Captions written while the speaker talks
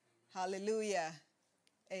Hallelujah.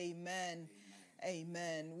 Amen.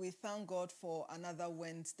 Amen. We thank God for another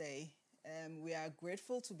Wednesday. We are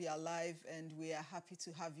grateful to be alive and we are happy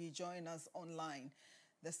to have you join us online.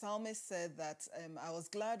 The psalmist said that, I was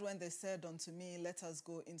glad when they said unto me, let us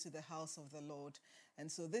go into the house of the Lord. And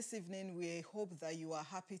so this evening, we hope that you are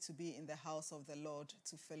happy to be in the house of the Lord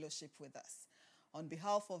to fellowship with us. On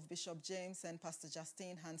behalf of Bishop James and Pastor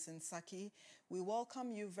Justine Hansen Saki, we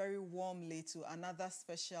welcome you very warmly to another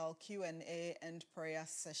special Q&A and prayer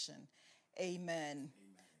session. Amen.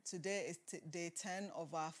 Today is day 10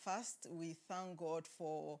 of our fast. We thank God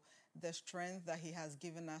for the strength that He has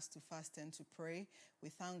given us to fast and to pray. We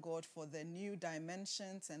thank God for the new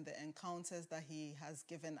dimensions and the encounters that He has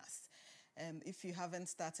given us. If you haven't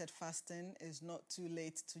started fasting, it's not too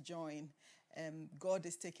late to join. God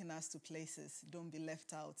is taking us to places. Don't be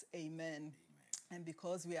left out. Amen. And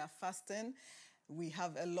because we are fasting, we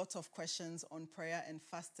have a lot of questions on prayer and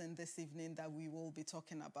fasting this evening that we will be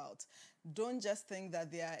talking about. Don't just think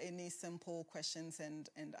that there are any simple questions and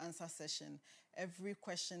answer session. Every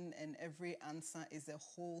question and every answer is a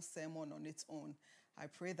whole sermon on its own. I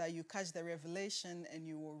pray that you catch the revelation and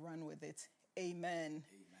you will run with it. Amen.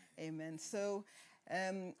 Amen. So,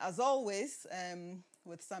 as always,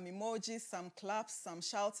 with some emojis, some claps, some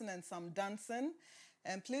shouting, and some dancing.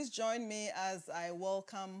 And please join me as I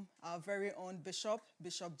welcome our very own Bishop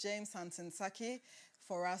James Hansen Saki,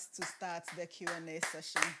 for us to start the Q&A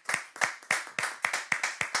session.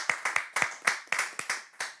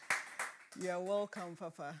 You're welcome,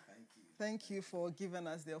 Papa. Thank you. Thank you for giving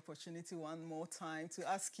us the opportunity one more time to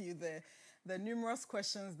ask you the numerous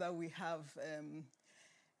questions that we have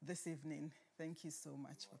this evening. Thank you so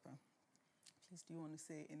much, Papa. Please, do you want to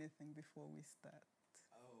say anything before we start?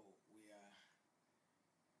 Oh,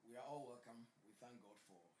 we are all welcome. We thank God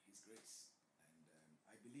for His grace. And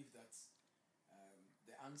I believe that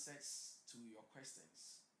the answers to your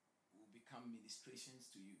questions will become ministrations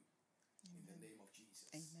to you. Amen. In the name of Jesus.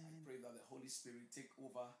 Amen. I pray that the Holy Spirit take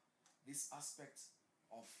over this aspect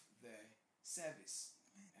of the service.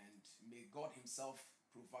 Amen. And may God Himself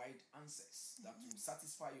provide answers that will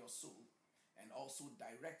satisfy your soul and also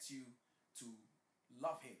direct you to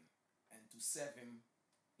love Him and to serve Him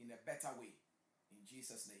in a better way. In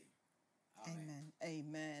Jesus' name. Amen.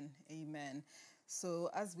 Amen. Amen. So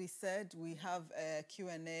as we said, we have a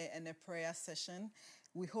Q&A and a prayer session.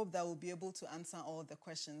 We hope that we'll be able to answer all the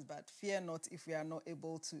questions, but fear not if we are not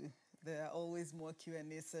able to. There are always more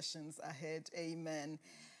Q&A sessions ahead. Amen.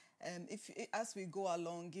 As we go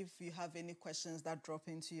along, if you have any questions that drop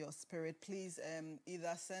into your spirit, please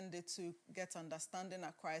either send it to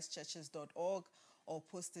getunderstanding@christchurches.org or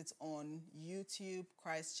post it on YouTube,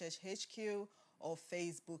 Christchurch HQ, or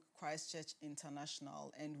Facebook, Christchurch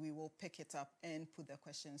International, and we will pick it up and put the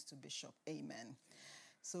questions to Bishop. Amen.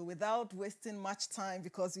 So without wasting much time,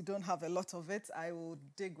 because we don't have a lot of it, I will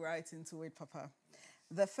dig right into it, Papa.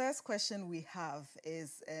 The first question we have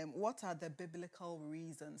is, what are the biblical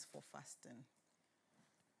reasons for fasting?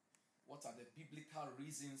 What are the biblical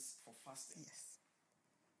reasons for fasting? Yes.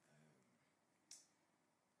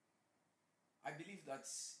 I believe that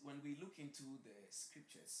when we look into the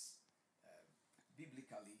scriptures,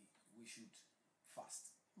 biblically, we should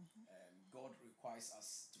fast. God requires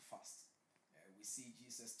us to fast. We see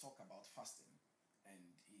Jesus talk about fasting,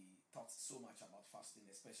 and He taught so much about fasting,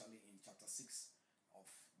 especially in chapter 6 of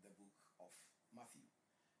the book of Matthew.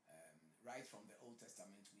 Right from the Old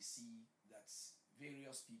Testament, we see that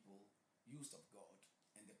various people used of God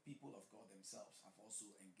and the people of God themselves have also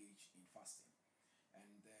engaged in fasting.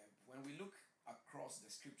 And when we look across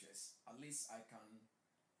the scriptures, at least I can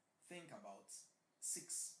think about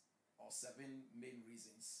 6 or 7 main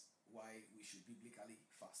reasons why we should biblically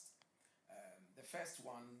fast. The first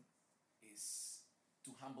one is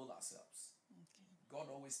to humble ourselves. Okay. God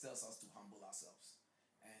always tells us to humble ourselves.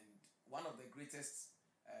 And one of the greatest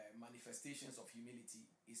manifestations of humility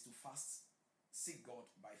is to fast, seek God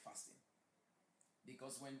by fasting.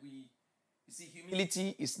 Because you see,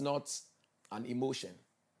 humility is not an emotion,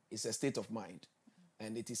 it's a state of mind,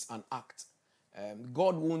 and it is an act.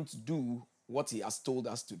 God won't do what He has told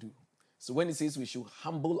us to do. So when He says we should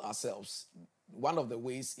humble ourselves, one of the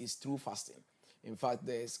ways is through fasting. In fact,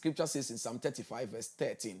 the scripture says in Psalm 35, verse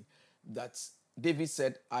 13, that David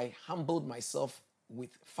said, I humbled myself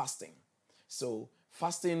with fasting. So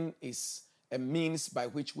fasting is a means by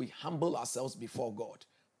which we humble ourselves before God.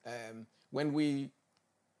 When we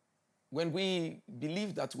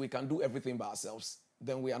believe that we can do everything by ourselves,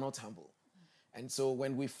 then we are not humble. And so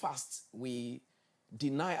when we fast, we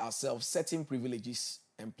deny ourselves certain privileges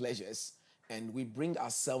and pleasures, and we bring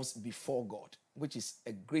ourselves before God, which is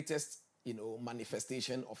a greatest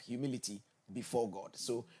manifestation of humility before God.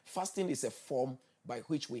 So fasting is a form by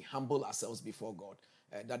which we humble ourselves before God.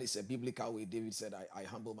 That is a biblical way. David said, I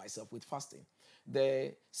humble myself with fasting.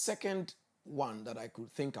 The second one that I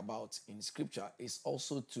could think about in scripture is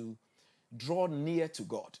also to draw near to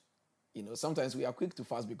God. Sometimes we are quick to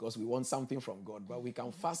fast because we want something from God, but we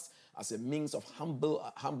can fast as a means of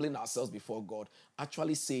humbling ourselves before God,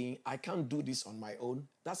 actually saying, I can't do this on my own.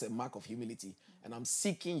 That's a mark of humility. And I'm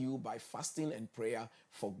seeking you by fasting and prayer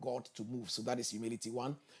for God to move. So that is humility,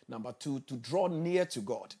 one. Number two, to draw near to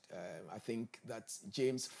God. I think that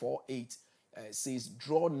James 4:8 says,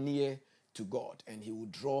 draw near to God and he will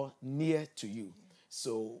draw near to you.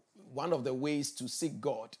 So one of the ways to seek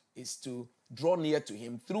God is to draw near to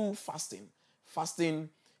him through fasting. Fasting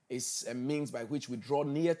is a means by which we draw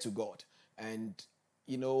near to God. And,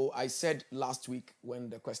 I said last week when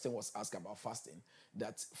the question was asked about fasting,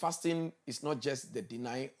 that fasting is not just the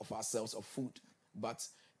denying of ourselves of food, but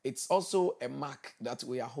it's also a mark that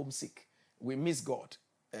we are homesick. We miss God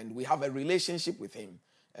and we have a relationship with him.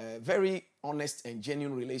 Very honest and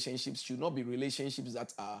genuine relationships should not be relationships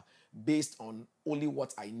that are based on only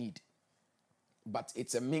what I need, but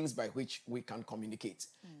it's a means by which we can communicate.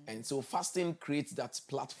 And so fasting creates that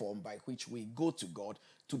platform by which we go to God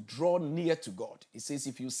to draw near to God. It says,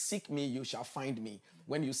 if you seek me, you shall find me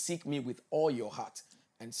when you seek me with all your heart.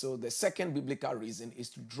 And so the second biblical reason is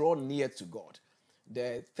to draw near to God.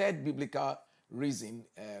 The third biblical reason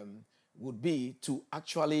would be to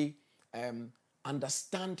actually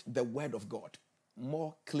understand the word of God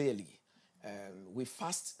more clearly. We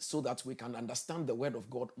fast so that we can understand the word of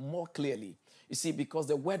God more clearly. You see, because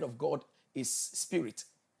the word of God is spirit,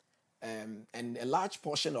 and a large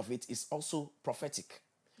portion of it is also prophetic.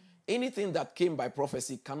 Anything that came by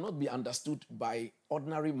prophecy cannot be understood by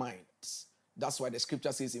ordinary minds. That's why the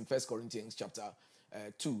scripture says in 1 Corinthians chapter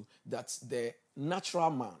 2 that the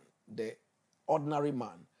natural man, the ordinary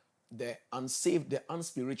man, the unsaved, the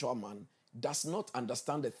unspiritual man does not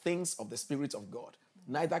understand the things of the Spirit of God.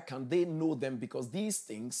 Neither can they know them because these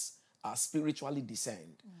things are spiritually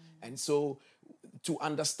discerned. And so to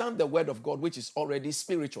understand the word of God, which is already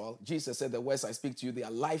spiritual, Jesus said, the words I speak to you, they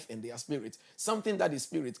are life and they are spirit. Something that is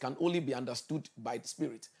spirit can only be understood by the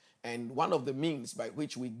spirit. And one of the means by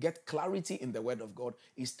which we get clarity in the word of God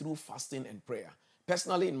is through fasting and prayer.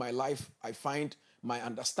 Personally, in my life, I find my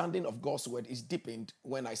understanding of God's word is deepened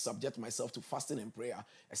when I subject myself to fasting and prayer,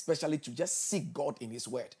 especially to just seek God in his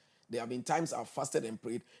word. There have been times I've fasted and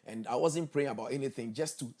prayed, and I wasn't praying about anything,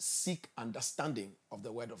 just to seek understanding of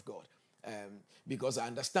the word of God. Because I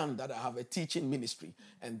understand that I have a teaching ministry,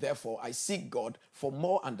 and therefore I seek God for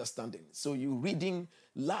more understanding. So you reading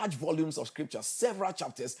large volumes of scripture, several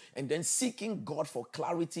chapters, and then seeking God for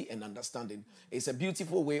clarity and understanding is a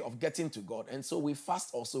beautiful way of getting to God. And so we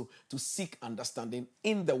fast also to seek understanding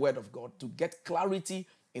in the word of God, to get clarity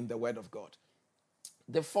in the word of God.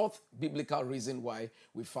 The fourth biblical reason why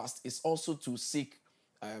we fast is also to seek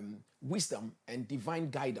wisdom and divine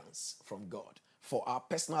guidance from God for our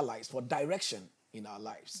personal lives, for direction in our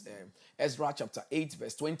lives. Ezra chapter 8,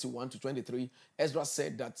 verse 21 to 23, Ezra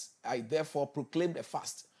said that I therefore proclaimed a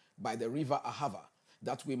fast by the river Ahava,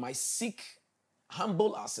 that we might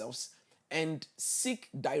humble ourselves and seek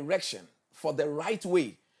direction for the right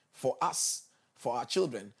way for us, for our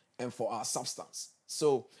children, and for our substance.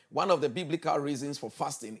 So one of the biblical reasons for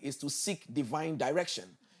fasting is to seek divine direction.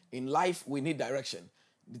 In life, we need direction.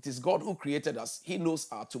 It is God who created us. He knows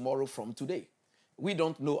our tomorrow from today. We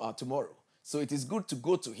don't know our tomorrow. So it is good to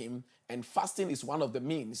go to him, and fasting is one of the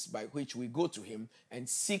means by which we go to him and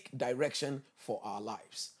seek direction for our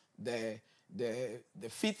lives. The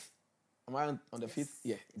fifth, am I on the fifth?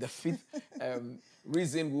 Yeah, the fifth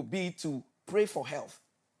reason will be to pray for health.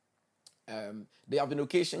 There have been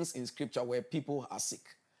occasions in scripture where people are sick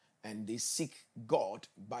and they seek God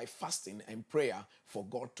by fasting and prayer for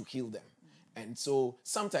God to heal them. And so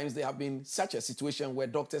sometimes there have been such a situation where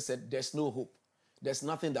doctors said there's no hope. There's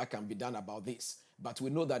nothing that can be done about this. But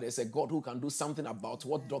we know that there's a God who can do something about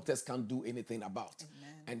what doctors can't do anything about.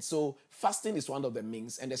 Amen. And so fasting is one of the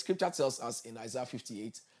means. And the scripture tells us in Isaiah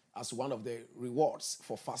 58, as one of the rewards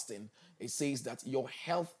for fasting, it says that your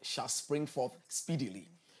health shall spring forth speedily.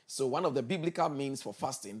 So one of the biblical means for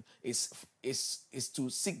fasting is to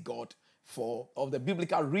seek God of the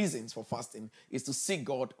biblical reasons for fasting is to seek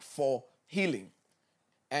God for healing.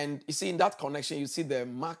 And you see, in that connection, you see the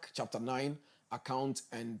Mark chapter 9 account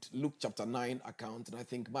and Luke chapter 9 account, and I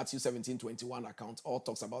think Matthew 17:21 account all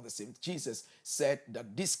talks about the same. Jesus said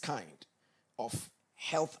that this kind of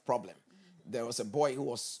health problem, there was a boy who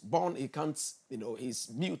was born, he can't, he's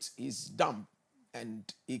mute, he's dumb, and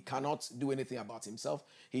he cannot do anything about himself.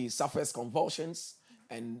 He suffers convulsions.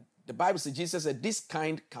 And the Bible says, Jesus said, this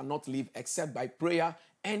kind cannot live except by prayer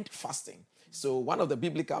and fasting. So one of the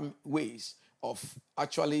biblical ways of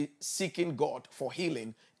actually seeking God for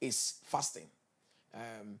healing is fasting.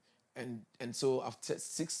 And so after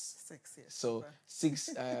six, Yes. so six,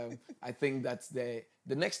 I think that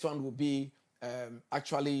the next one will be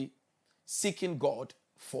actually seeking God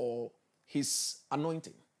for his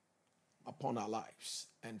anointing upon our lives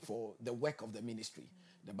and for the work of the ministry.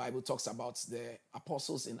 The Bible talks about the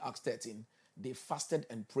apostles in Acts 13. They fasted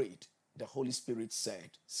and prayed. The Holy Spirit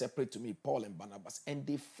said, separate to me Paul and Barnabas. And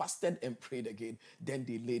they fasted and prayed again. Then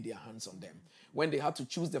they laid their hands on them. When they had to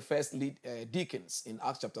choose the first deacons in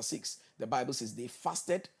Acts chapter 6, the Bible says they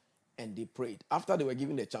fasted and they prayed. After they were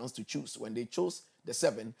given the chance to choose, when they chose the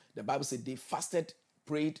 7, the Bible said they fasted,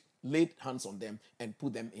 prayed, laid hands on them, and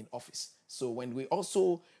put them in office. So when we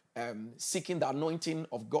also seeking the anointing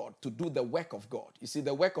of God to do the work of God, you see,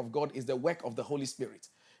 the work of God is the work of the Holy Spirit.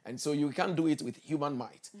 And so you can't do it with human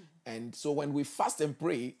might. And so when we fast and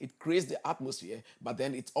pray, it creates the atmosphere, but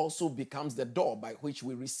then it also becomes the door by which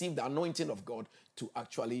we receive the anointing of God to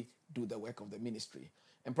actually do the work of the ministry.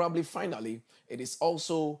 And probably finally, it is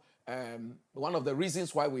also one of the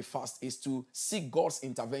reasons why we fast is to seek God's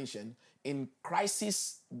intervention in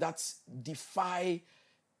crises that defy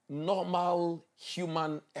normal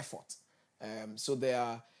human effort. So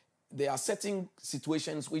there are certain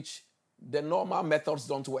situations which the normal methods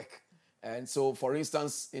don't work. And so, for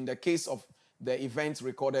instance, in the case of the event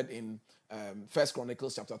recorded in 1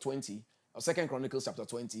 Chronicles chapter 20, or 2 Chronicles chapter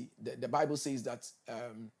 20, the Bible says that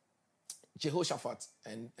Jehoshaphat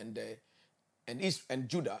and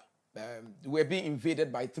Judah were being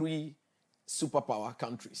invaded by 3 superpower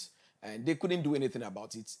countries, and they couldn't do anything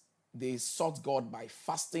about it. They sought God by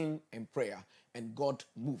fasting and prayer, and God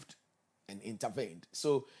moved and intervened.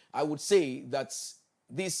 So I would say that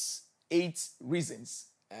these 8 reasons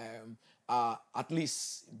are at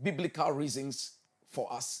least biblical reasons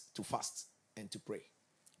for us to fast and to pray.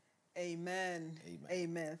 Amen.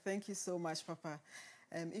 Amen. Thank you so much, Papa.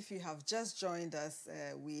 If you have just joined us,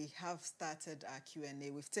 we have started our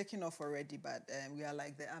Q&A. We've taken off already, but we are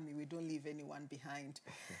like the army. We don't leave anyone behind.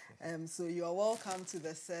 So you are welcome to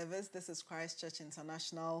the service. This is Christ Church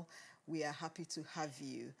International. We are happy to have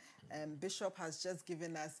you. Bishop has just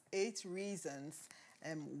given us 8 reasons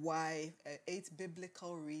why 8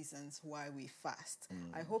 biblical reasons why we fast.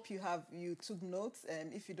 I hope you took notes.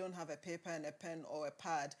 If you don't have a paper and a pen or a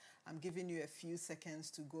pad, I'm giving you a few seconds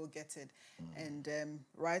to go get it and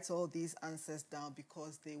write all these answers down,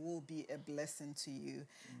 because they will be a blessing to you.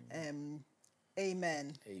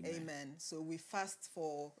 Amen. Amen. So we fast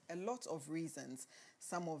for a lot of reasons.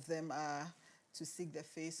 Some of them are to seek the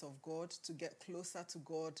face of God, to get closer to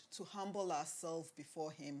God, to humble ourselves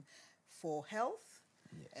before Him, for health,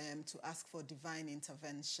 to ask for divine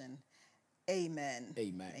intervention. Amen.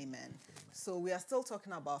 Amen. Amen. So we are still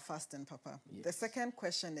talking about fasting, Papa. Yes. The second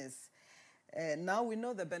question is, now we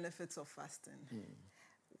know the benefits of fasting.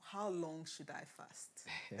 How long should I fast?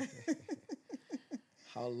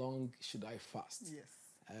 How long should I fast?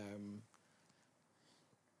 Yes.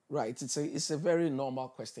 Right. It's a very normal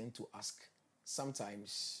question to ask.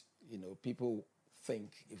 Sometimes, people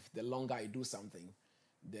think if the longer I do something,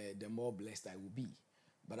 the more blessed I will be.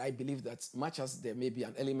 But I believe that much as there may be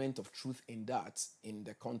an element of truth in that, in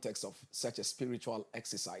the context of such a spiritual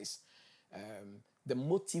exercise, the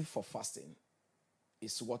motive for fasting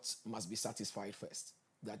is what must be satisfied first,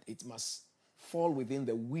 that it must fall within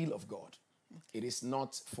the will of God. It is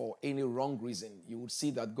not for any wrong reason. You would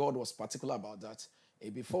see that God was particular about that.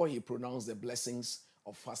 Before he pronounced the blessings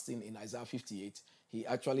of fasting in Isaiah 58, he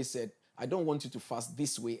actually said, I don't want you to fast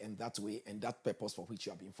this way and that purpose for which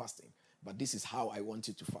you have been fasting. But this is how I want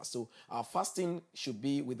you to fast. So our fasting should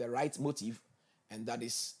be with the right motive, and that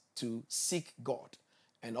is to seek God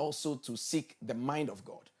and also to seek the mind of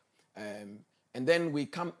God. And then we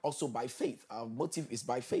come also by faith. Our motive is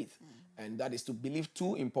by faith. And that is to believe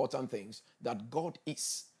 2 important things: that God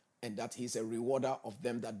is, and that He is a rewarder of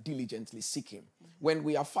them that diligently seek Him. When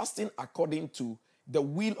we are fasting according to the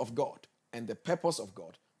will of God and the purpose of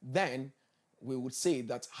God, then we would say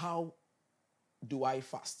that, how do I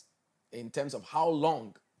fast? In terms of how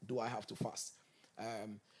long do I have to fast?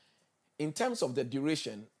 In terms of the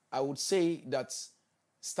duration, I would say that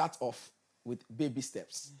start off with baby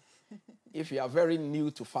steps. If you are very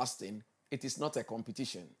new to fasting, it is not a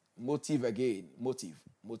competition. Motive again, motive.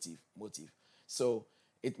 So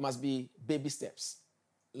it must be baby steps.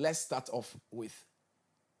 Let's start off with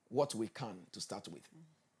what we can to start with.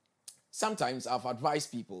 Sometimes I've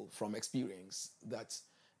advised people from experience that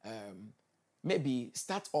maybe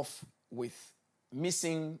start off with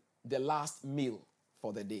missing the last meal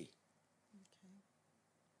for the day.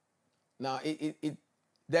 Now,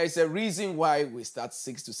 there is a reason why we start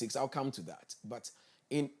 6 to 6. I'll come to that. But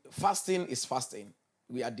in fasting is fasting.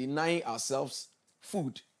 We are denying ourselves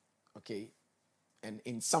food, okay, and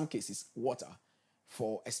in some cases, water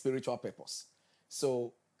for a spiritual purpose.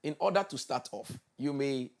 So in order to start off, you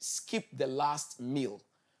may skip the last meal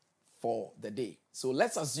for the day. So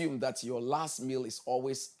let's assume that your last meal is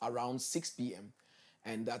always around 6 p.m.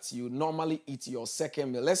 and that you normally eat your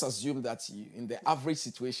second meal. Let's assume that in the average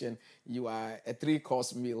situation, you are a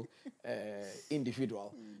 3-course meal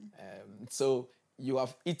individual. So you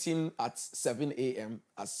have eaten at 7 a.m.,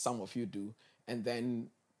 as some of you do, and then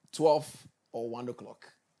 12 or 1 o'clock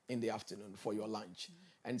in the afternoon for your lunch.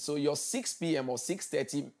 And so your 6 p.m. or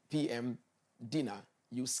 6:30 p.m. dinner,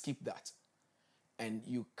 you skip that. And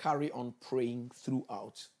you carry on praying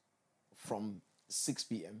throughout from 6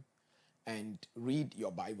 p.m. and read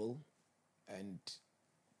your Bible and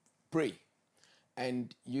pray.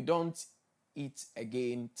 And you don't eat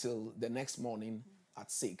again till the next morning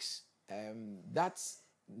at 6. That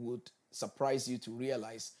would surprise you to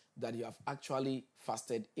realize that you have actually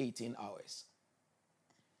fasted 18 hours.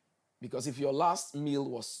 Because if your last meal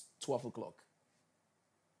was 12 o'clock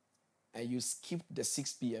and you skipped the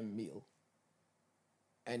 6 p.m. meal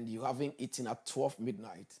and you haven't eaten at 12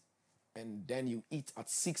 midnight and then you eat at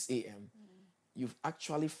 6 a.m., you've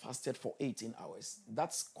actually fasted for 18 hours.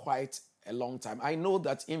 That's quite a long time. I know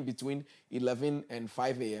that in between 11 and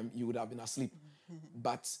 5 a.m., you would have been asleep.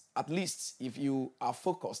 But at least if you are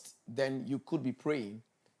focused, then you could be praying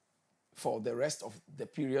for the rest of the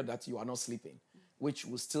period that you are not sleeping, which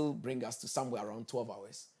will still bring us to somewhere around 12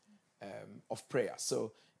 hours of prayer.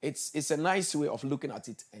 So it's a nice way of looking at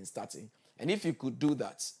it and starting. And if you could do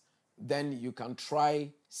that, then you can try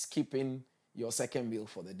skipping your second meal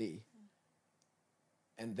for the day.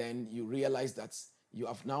 And then you realize that you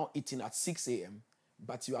have now eaten at 6 a.m.,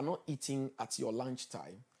 but you are not eating at your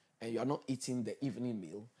lunchtime, and you are not eating the evening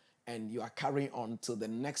meal, and you are carrying on till the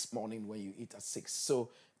next morning when you eat at 6. So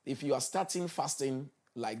if you are starting fasting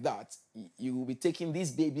like that, you will be taking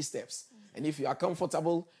these baby steps. And if you are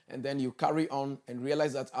comfortable, and then you carry on and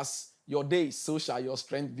realize that as your days, so shall your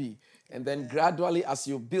strength be. And then gradually, as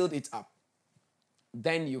you build it up,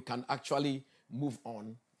 then you can actually move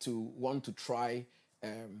on to want to try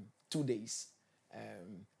 2 days.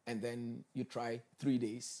 And then you try 3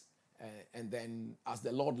 days. And then as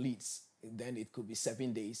the Lord leads, then it could be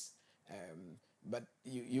 7 days. But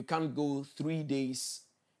you can't go 3 days.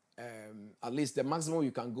 At least the maximum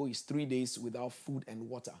you can go is 3 days without food and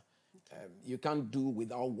water. You can't do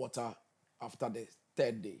without water after the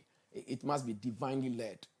 3rd day. It must be divinely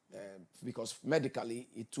led, because medically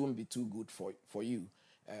it won't be too good for you.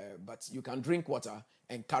 But you can drink water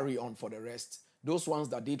and carry on for the rest. Those ones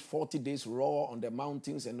that did 40 days raw on the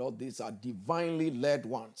mountains and all these are divinely led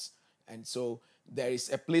ones. And so there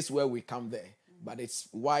is a place where we come there. But it's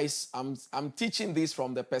wise. I'm teaching this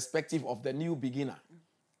from the perspective of the new beginner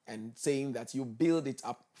and saying that you build it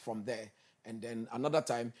up from there. And then another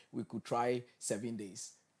time we could try 7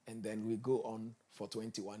 days. And then we go on for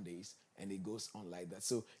 21 days. And it goes on like that.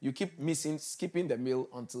 So you keep skipping the meal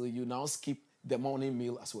until you now skip the morning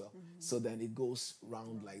meal as well. So then it goes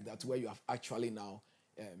round like that, where you have actually now,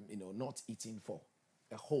 not eating for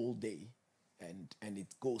a whole day. And it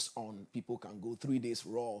goes on. People can go 3 days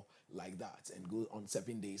raw like that and go on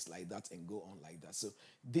 7 days like that and go on like that. So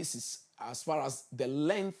this is, as far as the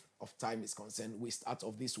length of time is concerned, we start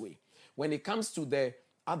off this way. When it comes to the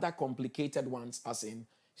other complicated ones, as in,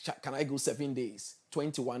 can I go 7 days,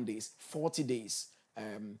 21 days, 40 days?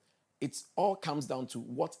 It all comes down to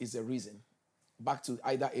what is the reason. Back to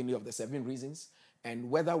either any of the 7 reasons, and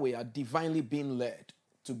whether we are divinely being led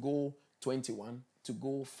to go 21, to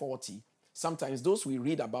go 40. Sometimes those we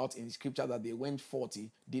read about in scripture that they went 40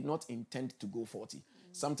 did not intend to go 40.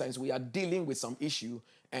 Sometimes we are dealing with some issue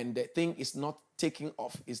and the thing is not taking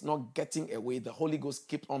off, it's not getting away. The Holy Ghost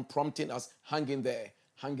keeps on prompting us, hang in there,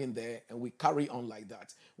 and we carry on like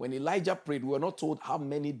that. When Elijah prayed, we were not told how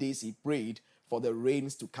many days he prayed for the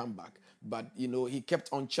rains to come back. But, he kept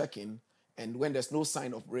on checking. And when there's no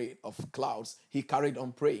sign of rain, of clouds, he carried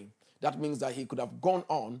on praying. That means that he could have gone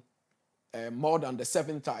on more than the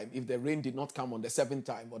seventh time, if the rain did not come on the seventh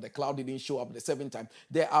time or the cloud didn't show up the seventh time,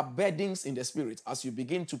 there are burdens in the spirit. As you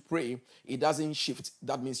begin to pray, it doesn't shift.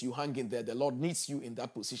 That means you hang in there. The Lord needs you in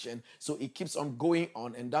that position. So it keeps on going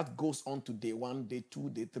on, and that goes on to day 1, day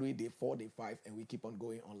 2, day 3, day 4, day 5, and we keep on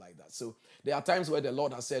going on like that. So there are times where the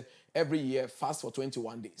Lord has said, every year, fast for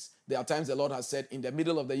 21 days. There are times the Lord has said, in the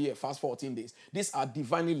middle of the year, fast 14 days. These are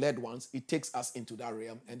divinely led ones. It takes us into that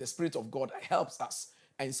realm, and the Spirit of God helps us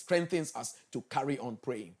and strengthens us to carry on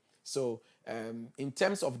praying. So in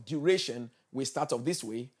terms of duration, we start off this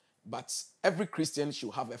way, but every Christian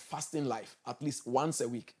should have a fasting life at least once a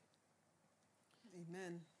week.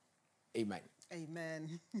 Amen. Amen.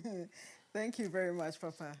 Amen. Thank you very much,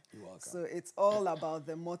 Papa. You're welcome. So it's all about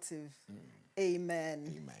the motive.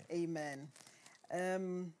 Amen. Amen.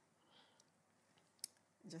 Amen.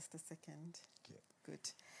 Just a second. Okay.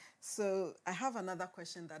 Good. So I have another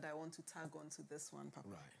question that I want to tag on to this one, Papa.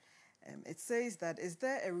 Right. It says that, is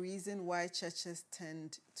there a reason why churches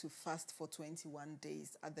tend to fast for 21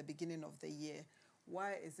 days at the beginning of the year?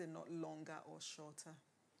 Why is it not longer or shorter?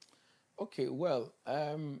 Okay, well,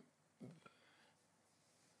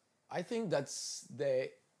 I think that's there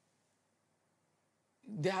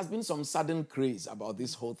has been some sudden craze about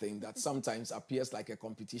this whole thing that sometimes appears like a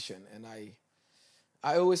competition, and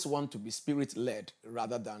I always want to be spirit-led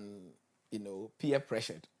rather than, peer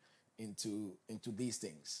pressured into these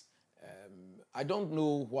things. I don't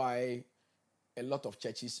know why a lot of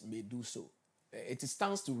churches may do so. It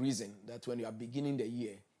stands to reason that when you are beginning the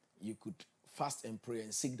year, you could fast and pray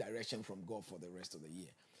and seek direction from God for the rest of the year.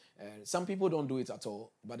 Some people don't do it at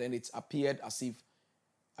all, but then it's appeared as if,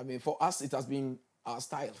 for us, it has been our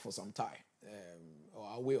style for some time, or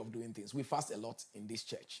our way of doing things. We fast a lot in this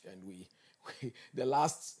church, and we the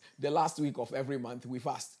last week of every month we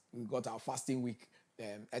fast. We got our fasting week,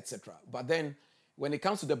 etc. But then when it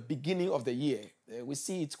comes to the beginning of the year, we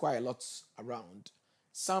see it quite a lot around.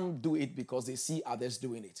 Some do it because they see others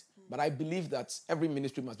doing it. But I believe that every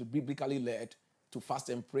ministry must be biblically led to fast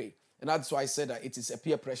and pray. And that's why I said that it is a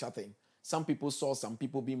peer pressure thing. Some people saw some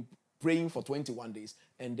people being praying for 21 days,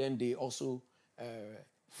 and then they also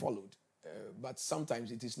followed. But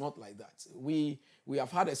sometimes it is not like that. We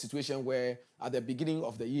have had a situation where at the beginning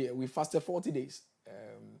of the year, we fasted 40 days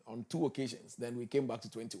on 2 occasions. Then we came back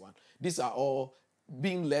to 21. These are all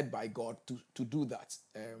being led by God to do that.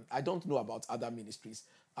 I don't know about other ministries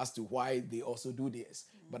as to why they also do this.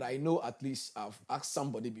 But I know at least I've asked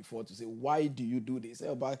somebody before to say, why do you do this?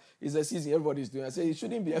 But it's a season everybody's doing. I say, it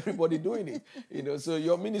shouldn't be everybody doing it. So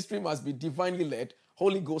your ministry must be divinely led,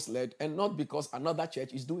 Holy Ghost led, and not because another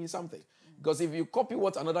church is doing something. Because if you copy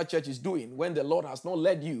what another church is doing, when the Lord has not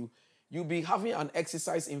led you, you'll be having an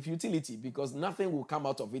exercise in futility, because nothing will come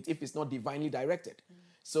out of it if it's not divinely directed.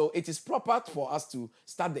 So it is proper for us to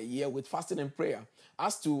start the year with fasting and prayer.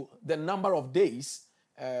 As to the number of days,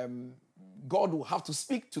 God will have to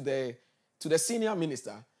speak to the senior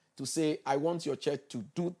minister to say, I want your church to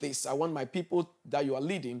do this. I want my people that you are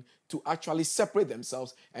leading to actually separate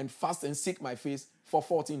themselves and fast and seek my face for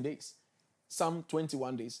 14 days. Some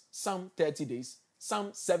 21 days, some 30 days, some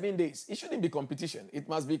 7 days. It shouldn't be competition. It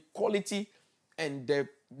must be quality and the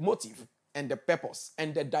motive and the purpose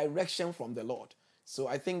and the direction from the Lord. So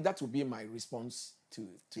I think that would be my response to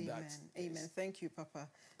that. Amen. Yes. Thank you, Papa.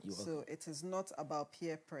 So it is not about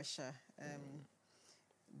peer pressure.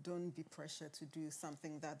 Don't be pressured to do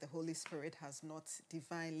something that the Holy Spirit has not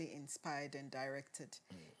divinely inspired and directed.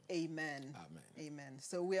 Amen. Amen.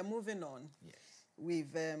 So we are moving on. Yes.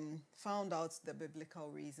 We've found out the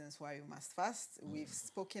biblical reasons why we must fast. We've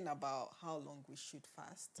spoken about how long we should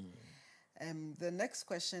fast. The next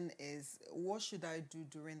question is, what should I do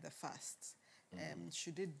during the fast?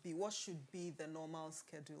 What should be the normal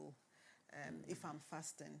schedule if I'm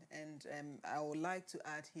fasting? And I would like to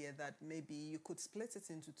add here that maybe you could split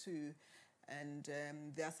it into 2. And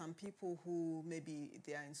there are some people who maybe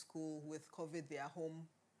they are in school with COVID, they are home,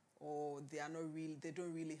 or they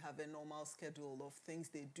don't really have a normal schedule of things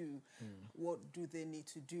they do. What do they need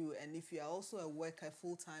to do? And if you are also a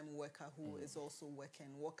full-time worker who is also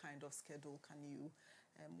working, what kind of schedule can you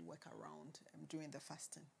work around during the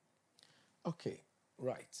fasting? Okay,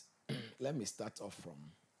 right. Let me start off from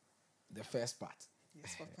the first part.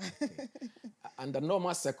 Yes, Papa. Okay. Under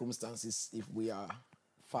normal circumstances, if we are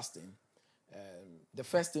fasting, the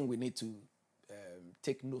first thing we need to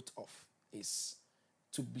take note of is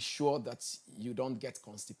to be sure that you don't get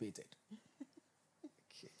constipated.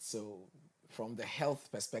 Okay. So from the health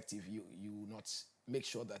perspective, you not make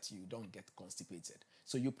sure that you don't get constipated.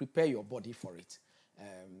 So you prepare your body for it.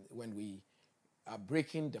 When we are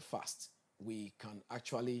breaking the fast, we can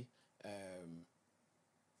actually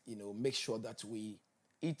make sure that we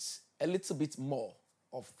eat a little bit more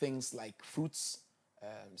of things like fruits,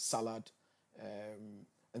 salad,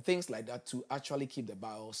 and things like that to actually keep the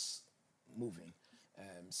bowels moving,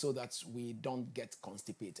 so that we don't get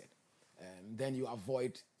constipated. Then you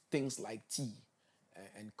avoid things like tea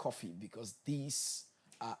and coffee, because these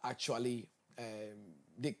are actually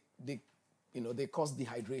they cause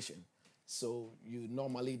dehydration. So you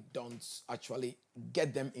normally don't actually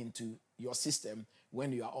get them into your system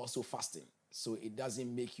when you are also fasting. So it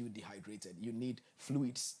doesn't make you dehydrated. You need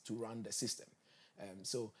fluids to run the system.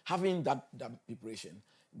 So having that preparation,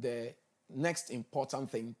 the next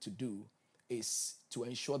important thing to do is to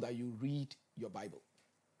ensure that you read your Bible.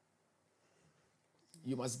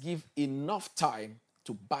 You must give enough time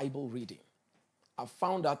to Bible reading. I've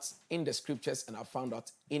found that in the scriptures, and I've found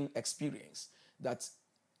that in experience, that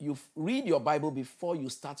you read your Bible before you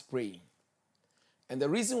start praying. And the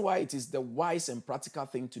reason why it is the wise and practical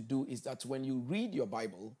thing to do is that when you read your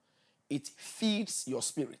Bible, it feeds your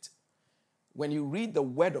spirit. When you read the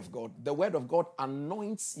Word of God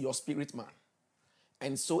anoints your spirit man.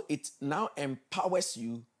 And so it now empowers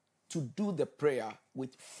you to do the prayer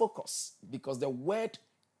with focus, because the Word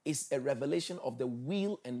is a revelation of the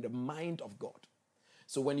will and the mind of God.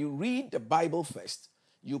 So when you read the Bible first,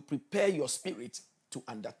 you prepare your spirit to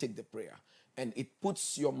undertake the prayer. And it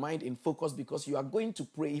puts your mind in focus, because you are going to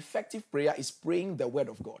pray. Effective prayer is praying the Word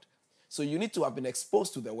of God. So you need to have been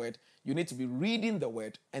exposed to the Word. You need to be reading the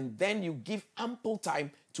Word. And then you give ample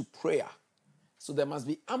time to prayer. So there must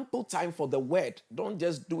be ample time for the Word. Don't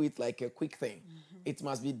just do it like a quick thing. Mm-hmm. It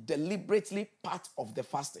must be deliberately part of the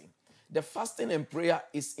fasting. The fasting and prayer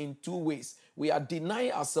is in two ways. We are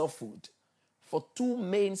denying ourselves food for two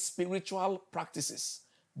main spiritual practices: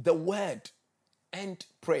 the Word and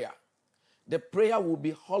prayer. The prayer will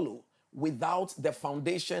be hollow without the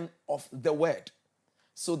foundation of the Word.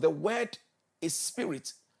 So the Word is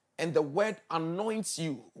spirit, and the Word anoints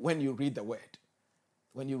you when you read the Word.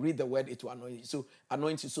 When you read the Word, it will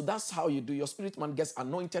anoint you. So that's how you do. Your spirit man gets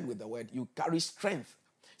anointed with the Word. You carry strength.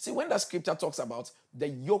 See, when the scripture talks about the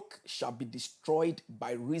yoke shall be destroyed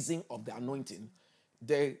by reason of the anointing,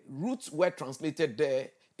 the root word translated there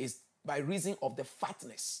is by reason of the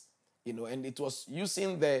fatness. And it was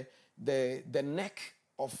using the neck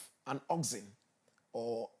of an oxen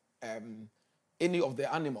or any of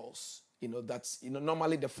the animals.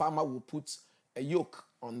 Normally the farmer will put a yoke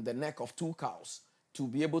on the neck of two cows to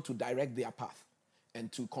be able to direct their path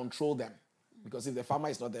and to control them. Because if the farmer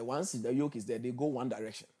is not there, once the yoke is there, they go one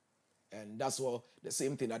direction. And that's all the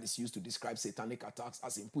same thing that is used to describe satanic attacks,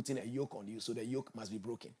 as in putting a yoke on you. So the yoke must be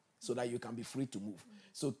broken so that you can be free to move. Mm-hmm.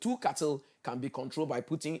 So two cattle can be controlled by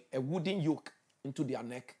putting a wooden yoke into their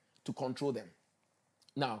neck to control them.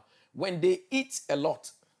 Now, when they eat a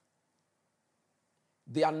lot,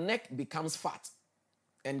 their neck becomes fat,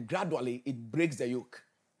 and gradually it breaks the yoke.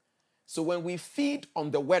 So when we feed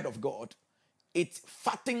on the Word of God, it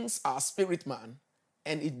fattens our spirit man,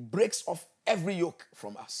 and it breaks off every yoke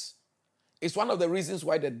from us. It's one of the reasons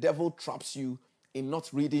why the devil traps you in not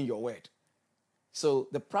reading your Word. So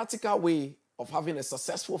the practical way of having a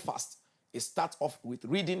successful fast is start off with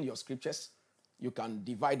reading your scriptures. You can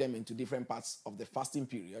divide them into different parts of the fasting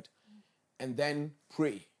period, and then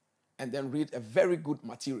pray, and then read a very good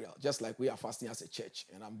material, just like we are fasting as a church.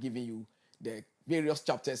 And I'm giving you the various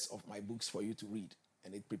chapters of my books for you to read,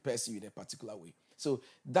 and it prepares you in a particular way. So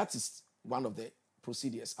that is one of the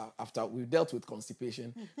procedures. After we've dealt with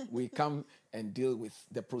constipation, we come and deal with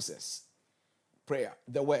the process. Prayer,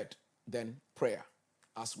 the Word, then prayer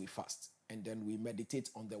as we fast. And then we meditate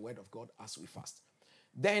on the Word of God as we fast.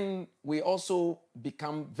 Then we also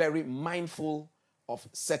become very mindful of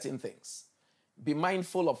certain things. Be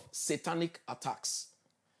mindful of satanic attacks.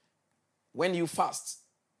 When you fast,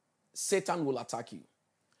 Satan will attack you.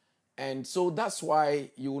 And so that's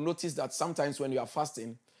why you will notice that sometimes when you are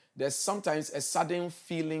fasting, there's sometimes a sudden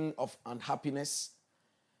feeling of unhappiness,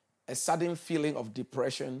 a sudden feeling of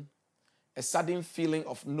depression, a sudden feeling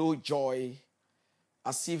of no joy,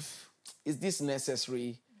 as if, is this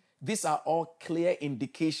necessary? These are all clear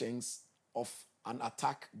indications of an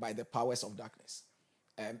attack by the powers of darkness.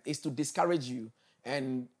 It's to discourage you.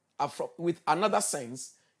 And with another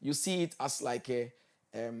sense, you see it as like a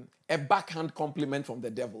backhand compliment from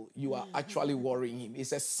the devil. You are actually worrying him.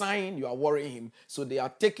 It's a sign you are worrying him. So they are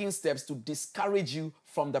taking steps to discourage you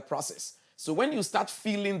from the process. So when you start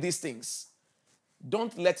feeling these things,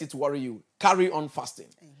 don't let it worry you. Carry on fasting.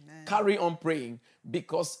 Amen. Carry on praying,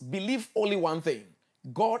 because believe only one thing.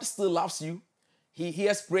 God still loves you. He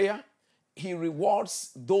hears prayer. He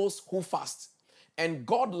rewards those who fast. And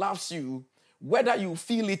God loves you whether you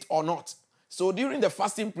feel it or not. So during the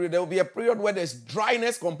fasting period, there will be a period where there's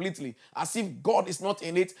dryness completely, as if God is not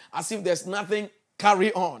in it, as if there's nothing.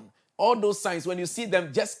 Carry on. All those signs, when you see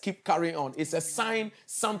them, just keep carrying on. It's a sign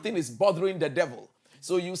something is bothering the devil.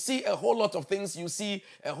 So you see a whole lot of things. You see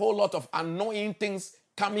a whole lot of annoying things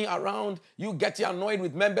coming around. You get annoyed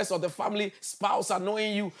with members of the family, spouse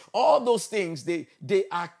annoying you. All those things, they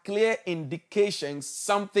are clear indications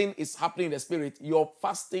something is happening in the spirit. Your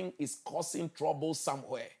fasting is causing trouble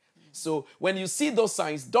somewhere. So when you see those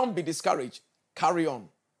signs, don't be discouraged. Carry on.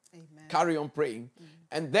 Amen. Carry on praying.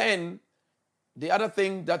 And then the other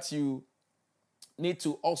thing that you need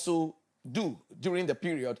to also do during the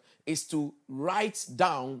period is to write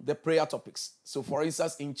down the prayer topics. So for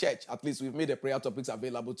instance, in church, at least we've made the prayer topics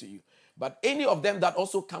available to you. But any of them that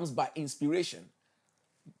also comes by inspiration,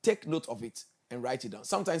 take note of it and write it down.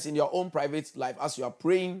 Sometimes in your own private life, as you are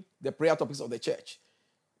praying the prayer topics of the church,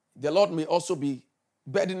 the Lord may also be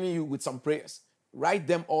burdening you with some prayers. Write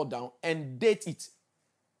them all down and date it.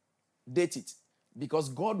 Date it. Because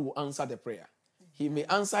God will answer the prayer. He may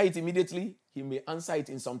answer it immediately. He may answer it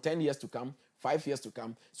in some 10 years to come, 5 years to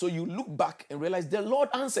come. So you look back and realize the Lord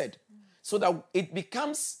answered. So that it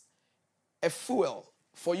becomes a fuel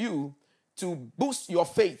for you to boost your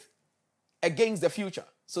faith against the future.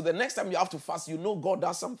 So the next time you have to fast, you know God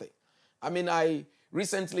does something. I mean,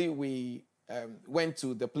 recently we went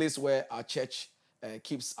to the place where our church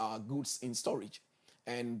keeps our goods in storage.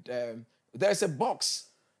 And there's a box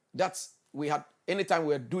that we had. Anytime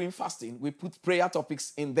we're doing fasting, we put prayer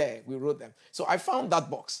topics in there. We wrote them. So I found that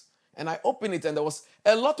box and I opened it and there was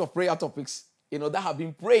a lot of prayer topics, that have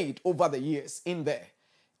been prayed over the years in there.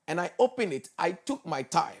 And I opened it. I took my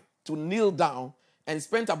time to kneel down and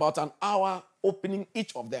spent about an hour opening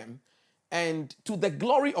each of them. And to the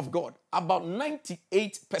glory of God, about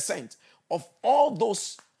 98% of all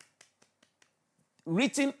those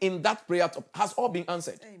written in that prayer topic has all been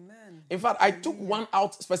answered. Amen. In fact, I took one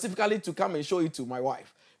out specifically to come and show it to my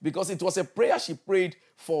wife because it was a prayer she prayed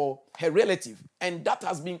for her relative. And that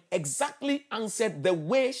has been exactly answered the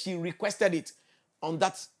way she requested it on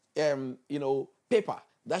that, paper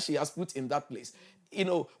that she has put in that place.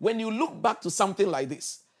 When you look back to something like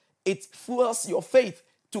this, it fuels your faith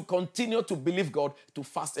to continue to believe God, to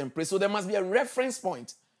fast and pray. So there must be a reference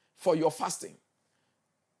point for your fasting.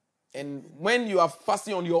 And when you are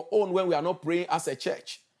fasting on your own, when we are not praying as a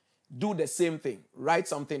church, do the same thing. Write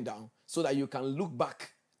something down so that you can look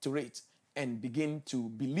back to it and begin to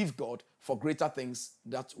believe God for greater things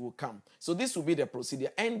that will come. So this will be the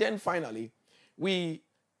procedure. And then finally, we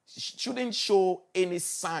shouldn't show any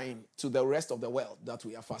sign to the rest of the world that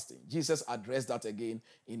we are fasting. Jesus addressed that again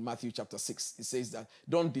in Matthew chapter 6. He says that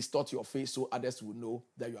don't distort your face so others will know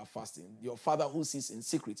that you are fasting. Your Father who sees in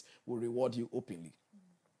secret will reward you openly.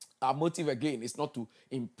 Our motive again is not to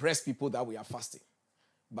impress people that we are fasting,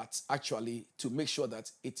 but actually to make sure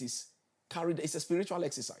that it is carried. It's a spiritual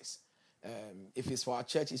exercise. If it's for our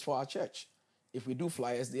church, it's for our church. If we do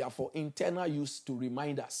flyers, they are for internal use to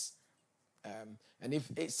remind us. And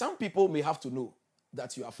if some people may have to know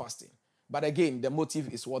that you are fasting, but again, the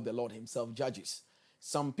motive is what the Lord himself judges.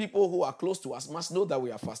 Some people who are close to us must know that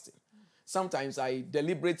we are fasting. Sometimes I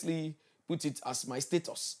deliberately put it as my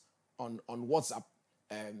status on WhatsApp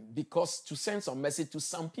because to send some message to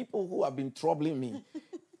some people who have been troubling me,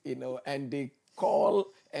 and they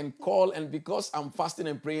call, and because I'm fasting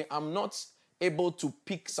and praying, I'm not able to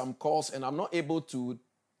pick some calls and I'm not able to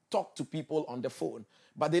talk to people on the phone.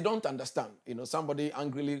 But they don't understand. Somebody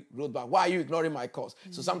angrily wrote back, why are you ignoring my calls?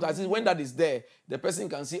 So sometimes when that is there, the person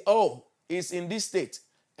can see, oh, it's in this state.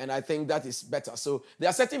 And I think that is better. So there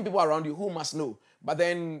are certain people around you who must know. But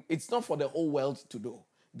then it's not for the whole world to know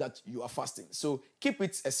that you are fasting. So keep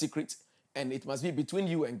it a secret. And it must be between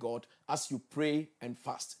you and God as you pray and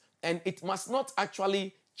fast. And it must not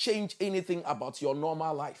actually change anything about your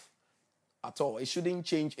normal life at all. It shouldn't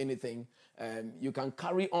change anything. You can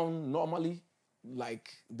carry on normally, like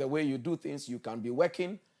the way you do things. You can be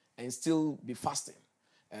working and still be fasting.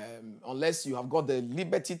 Unless you have got the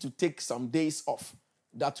liberty to take some days off,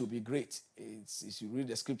 that would be great. If you read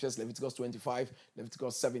the scriptures, Leviticus 25,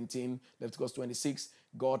 Leviticus 17, Leviticus 26,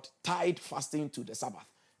 God tied fasting to the Sabbath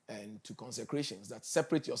and to consecrations, that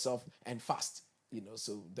separate yourself and fast.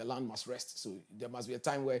 So the land must rest. So there must be a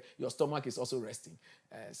time where your stomach is also resting,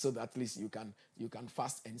 so that at least you can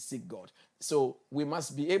fast and seek God. So we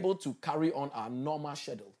must be able to carry on our normal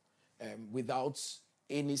schedule without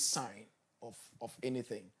any sign of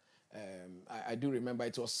anything. I do remember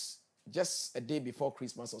it was just a day before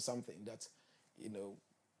Christmas or something that,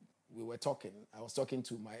 we were talking. I was talking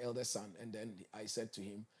to my eldest son, and then I said to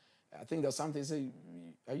him, I think there's something. He said,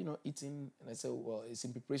 are you not eating? And I said, well, it's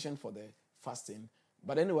in preparation for the fasting.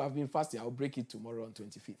 But anyway, I've been fasting. I'll break it tomorrow on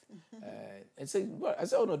 25th. And say, well, I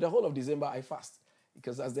said, oh no, the whole of December I fast.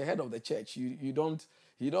 Because as the head of the church, you don't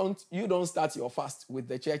start your fast with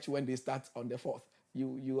the church when they start on the 4th.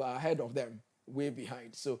 You are ahead of them, way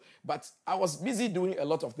behind. So, but I was busy doing a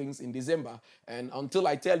lot of things in December, and until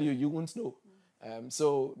I tell you, you won't know.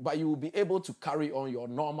 But you will be able to carry on your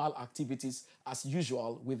normal activities as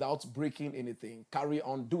usual without breaking anything. Carry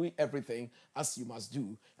on doing everything as you must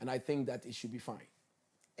do, and I think that it should be fine.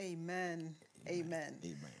 Amen. Amen.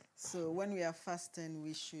 Amen. So when we are fasting,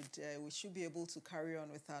 we should be able to carry on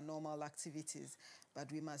with our normal activities,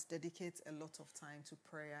 but we must dedicate a lot of time to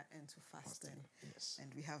prayer and to fasting. Yes.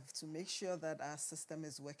 And we have to make sure that our system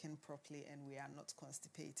is working properly and we are not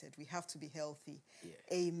constipated. We have to be healthy. Yeah.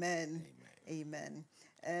 Amen. Amen.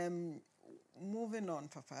 Amen. Moving on,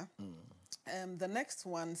 Papa. The next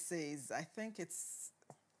one says, I think it's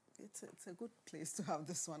a good place to have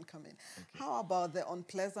this one come in. Okay. How about the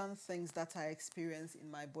unpleasant things that I experience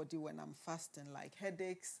in my body when I'm fasting, like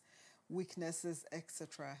headaches, weaknesses,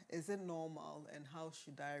 etc.? Is it normal, and how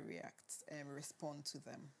should I react and respond to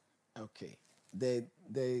them? Okay.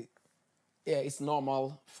 It's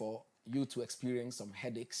normal for you to experience some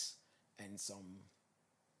headaches and some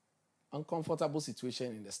uncomfortable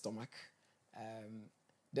situation in the stomach.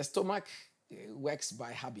 The stomach works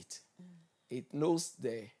by habit. It knows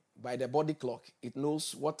by the body clock, it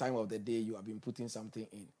knows what time of the day you have been putting something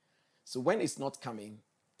in. So when it's not coming,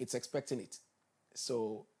 it's expecting it.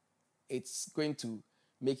 So it's going to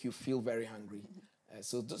make you feel very hungry.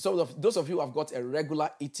 So those of you who have got a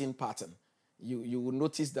regular eating pattern, you will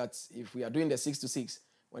notice that if we are doing the 6 to 6,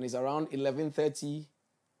 when it's around 11:30,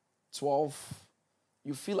 12,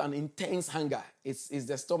 you feel an intense hunger. It's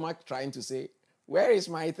the stomach trying to say, where is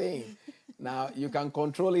my thing? Now, you can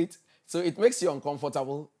control it. So it makes you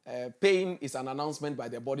uncomfortable. Pain is an announcement by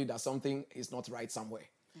the body that something is not right somewhere.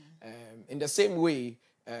 In the same way,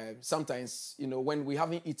 sometimes, when we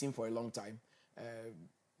haven't eaten for a long time,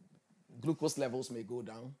 glucose levels may go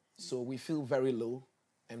down. So we feel very low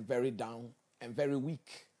and very down and very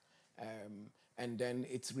weak. And then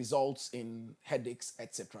it results in headaches,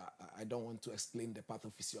 etc. I don't want to explain the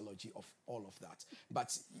pathophysiology of all of that.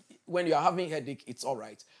 But when you are having headache, it's all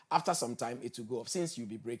right. After some time, it will go off. Since you'll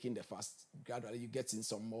be breaking the fast, gradually you get in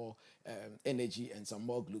some more energy and some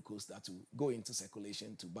more glucose that will go into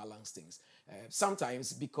circulation to balance things.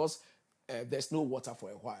 Sometimes, because there's no water for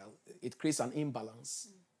a while, it creates an imbalance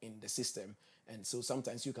in the system. And so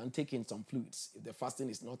sometimes you can take in some fluids. If the fasting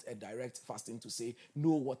is not a direct fasting to say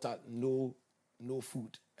no water, no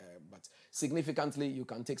food, but significantly you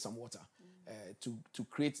can take some water to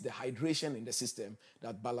create the hydration in the system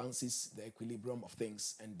that balances the equilibrium of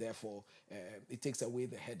things, and therefore it takes away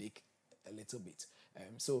the headache a little bit.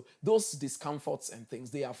 So those discomforts and things,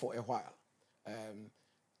 they are for a while.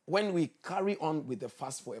 When we carry on with the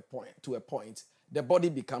fast to a point, the body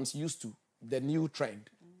becomes used to the new trend,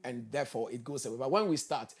 and therefore it goes away. But when we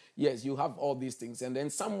start, yes, you have all these things, and then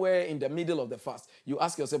somewhere in the middle of the fast, you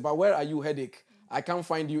ask yourself, but where are you, headache? I can't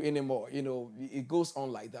find you anymore. It goes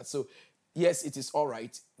on like that. So yes, it is all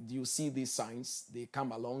right. You see these signs, they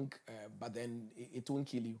come along, but then it won't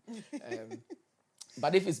kill you.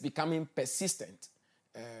 But if it's becoming persistent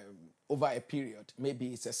over a period, maybe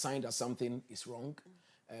it's a sign that something is wrong.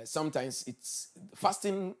 Sometimes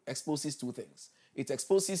fasting exposes two things. It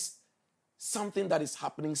exposes something that is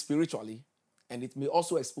happening spiritually, and it may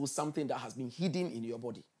also expose something that has been hidden in your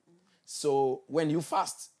body. So when you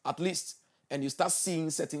fast, at least, and you start seeing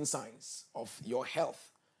certain signs of your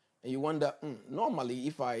health, and you wonder, normally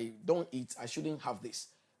if I don't eat, I shouldn't have this.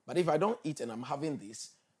 But if I don't eat and I'm having this,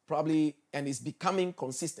 probably, and it's becoming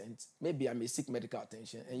consistent, maybe I may seek medical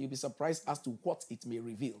attention, and you'll be surprised as to what it may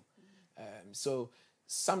reveal. So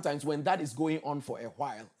sometimes when that is going on for a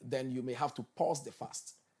while, then you may have to pause the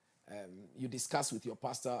fast. You discuss with your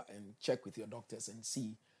pastor and check with your doctors and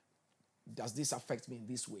see, does this affect me in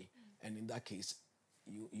this way? And in that case,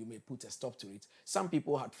 you may put a stop to it. Some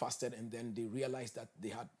people had fasted and then they realized that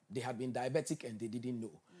they had been diabetic and they didn't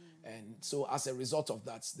know. And so as a result of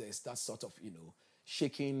that, there's that sort of,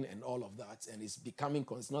 shaking and all of that. And it's becoming,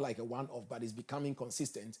 it's not like a one-off, but it's becoming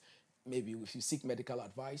consistent. Maybe if you seek medical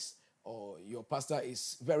advice, or your pastor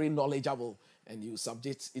is very knowledgeable and you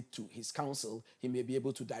subject it to his counsel, he may be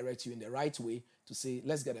able to direct you in the right way to say,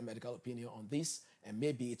 let's get a medical opinion on this, and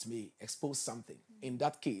maybe it may expose something. In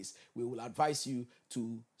that case, we will advise you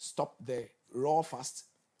to stop the raw fast,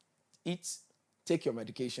 eat, take your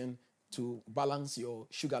medication to balance your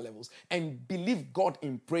sugar levels, and believe God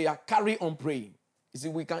in prayer. Carry on praying. You see,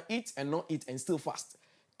 we can eat and not eat and still fast.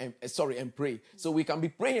 And pray. So we can be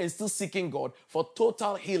praying and still seeking God for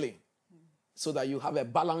total healing. so that you have a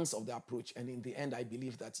balance of the approach. And in the end, I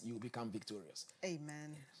believe that you become victorious.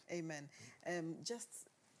 Amen. Amen. Just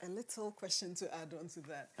a little question to add on to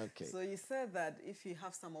that. Okay. So you said that if you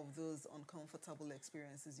have some of those uncomfortable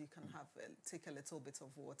experiences, you can take a little bit of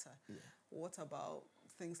water. Yeah. What about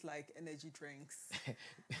things like energy drinks?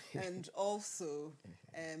 And also,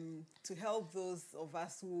 to help those of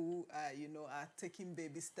us who are taking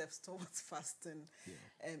baby steps towards fasting,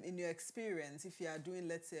 in your experience, if you are doing,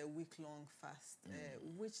 let's say, a week-long fast,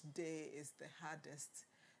 which day is the hardest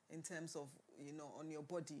in terms of, on your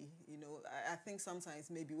body? I think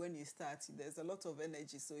sometimes maybe when you start, there's a lot of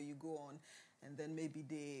energy, so you go on, and then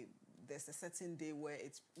maybe there's a certain day where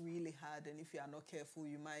it's really hard, and if you are not careful,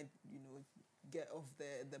 you might, get off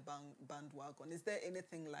the bandwagon. Is there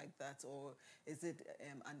anything like that, or is it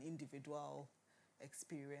an individual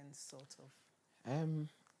experience, sort of?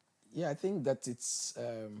 Yeah, I think that it's,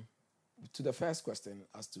 to the first question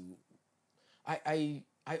as to, I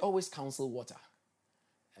always counsel water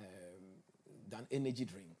than energy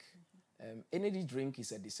drink. Energy drink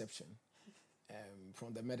is a deception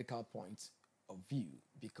from the medical point of view,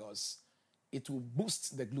 because it will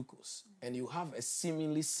boost the glucose and you have a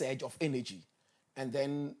seemingly surge of energy, and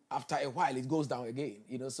then after a while it goes down again.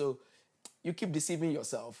 So you keep deceiving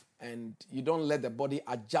yourself and you don't let the body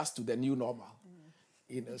adjust to the new normal.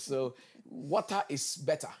 So water is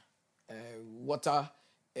better. Water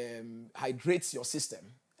hydrates your system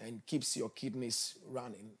and keeps your kidneys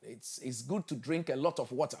running. It's good to drink a lot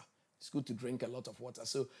of water. It's good to drink a lot of water.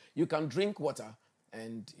 So you can drink water,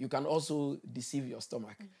 and you can also deceive your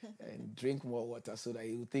stomach and drink more water so that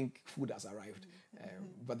you think food has arrived.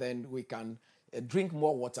 But then we can drink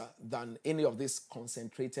more water than any of these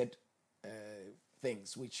concentrated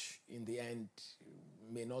things, which in the end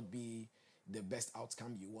may not be the best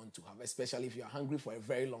outcome you want to have, especially if you're hungry for a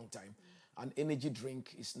very long time. An energy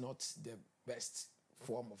drink is not the best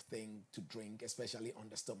form of thing to drink, especially on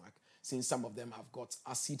the stomach, since some of them have got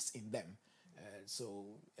acids in them. So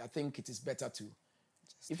I think it is better to,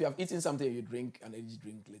 if you have eaten something, you drink an energy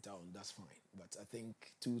drink later on, that's fine. But I think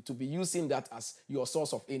to be using that as your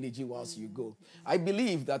source of energy whilst you go, I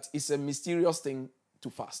believe that it's a mysterious thing to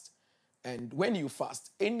fast. And when you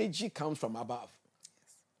fast, energy comes from above,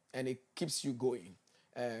 and it keeps you going.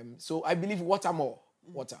 So I believe water more,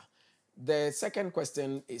 water. The second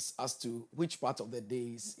question is as to which part of the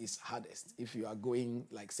days is hardest if you are going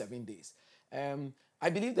like 7 days. I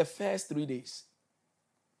believe the first 3 days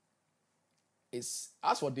is,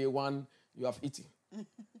 as for day one, you have eaten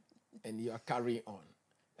and you are carrying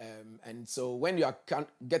on. And so when you are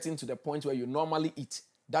getting to the point where you normally eat,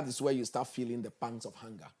 that is where you start feeling the pangs of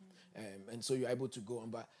hunger. And so you're able to go on.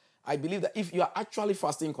 But I believe that if you are actually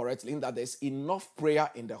fasting correctly, in that there's enough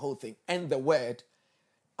prayer in the whole thing and the word,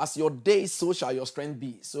 as your days, so shall your strength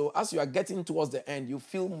be. So as you are getting towards the end, you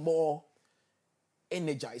feel more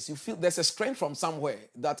energized. You feel there's a strength from somewhere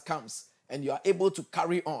that comes, and you are able to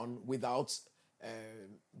carry on without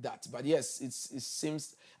that. But yes, it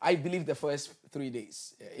seems, I believe the first 3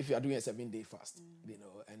 days, if you are doing a 7-day fast,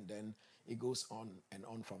 and then it goes on and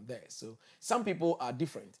on from there. So some people are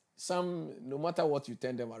different. Some, no matter what you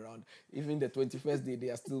turn them around, even the 21st day,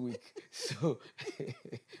 they are still weak. So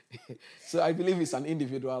I believe it's an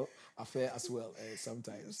individual affair as well.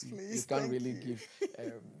 Sometimes Yes, please, you can't really give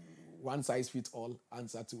one size fits all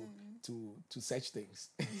answer to such things.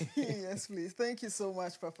 Yes, please. Thank you so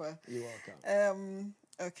much, Papa. You're welcome.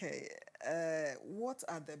 Okay. What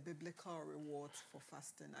are the biblical rewards for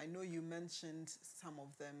fasting? I know you mentioned some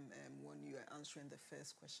of them when you were answering the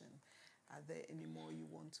first question. Are there any more you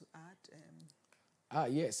want to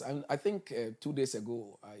add? Yes. And I think 2 days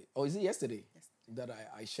ago, or is it yesterday, that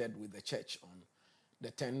I shared with the church on the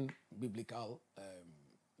 10 biblical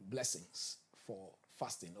blessings for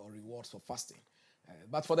fasting, or rewards for fasting.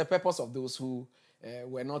 But for the purpose of those who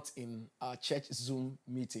were not in our church Zoom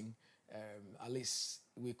meeting, at least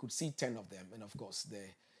we could see 10 of them. And of course,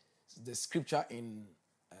 the scripture in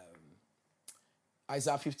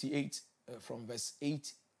Isaiah 58 from verse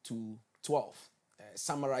 8 to 12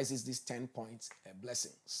 summarizes these 10 points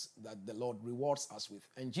blessings that the Lord rewards us with.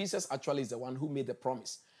 And Jesus actually is the one who made the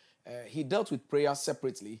promise. He dealt with prayer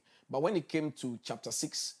separately, but when it came to chapter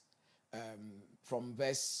 6, from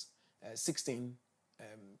verse 16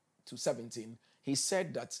 to 17, he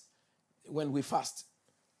said that when we fast,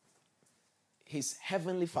 his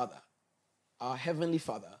heavenly Father, our heavenly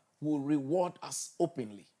Father, will reward us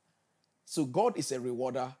openly. So God is a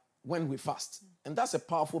rewarder when we fast. And that's a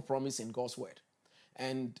powerful promise in God's word.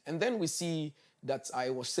 And then we see that I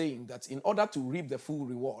was saying that in order to reap the full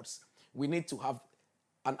rewards, we need to have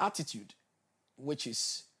an attitude which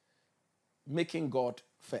is making God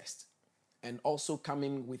first. and also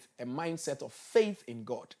coming with a mindset of faith in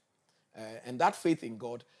God. And that faith in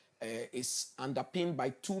God is underpinned by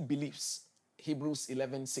two beliefs. Hebrews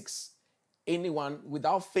 11:6. Anyone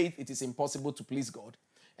without faith, it is impossible to please God.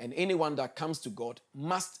 And anyone that comes to God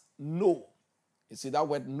must know. You see that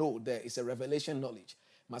word know there is a revelation knowledge.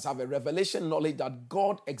 Must have a revelation knowledge that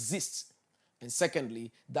God exists. And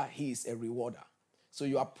secondly, that he is a rewarder. So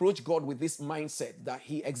you approach God with this mindset that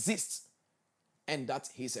he exists and that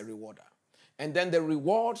he is a rewarder. And then the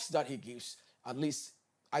rewards that he gives, at least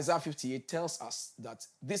Isaiah 58 tells us that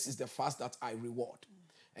this is the fast that I reward.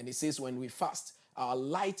 And it says when we fast, our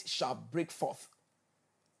light shall break forth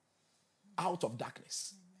out of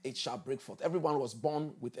darkness. It shall break forth. Everyone was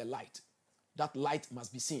born with a light. That light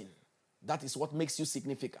must be seen. That is what makes you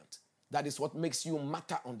significant. That is what makes you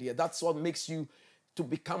matter on the earth. That's what makes you to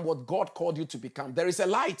become what God called you to become. There is a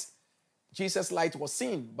light. Jesus' light was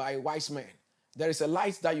seen by wise men. There is a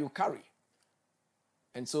light that you carry.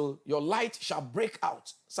 And so your light shall break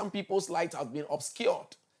out. Some people's light has been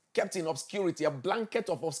obscured, kept in obscurity. A blanket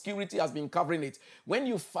of obscurity has been covering it. When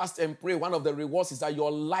you fast and pray, one of the rewards is that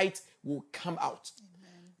your light will come out.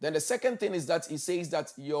 Amen. Then the second thing is that he says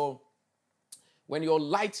that when your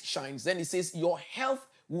light shines, then he says your health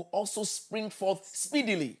will also spring forth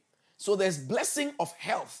speedily. So there's blessing of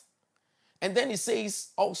health. And then he says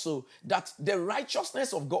also that the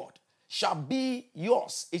righteousness of God shall be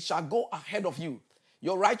yours. It shall go ahead of you.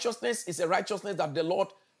 Your righteousness is a righteousness that the Lord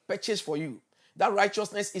purchased for you. That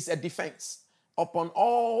righteousness is a defense. Upon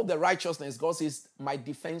all the righteousness, God says, my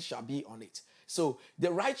defense shall be on it. So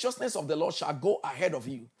the righteousness of the Lord shall go ahead of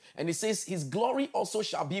you. And he says, his glory also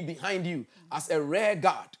shall be behind you as a rear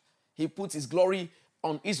guard. He puts his glory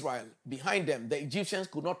on Israel behind them. The Egyptians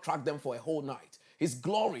could not track them for a whole night. His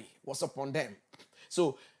glory was upon them.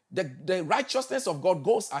 So the righteousness of God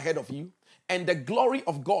goes ahead of you, and the glory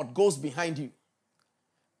of God goes behind you.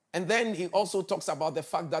 And then he also talks about the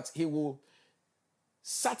fact that he will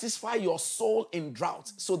satisfy your soul in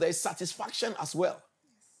drought. So there is satisfaction as well.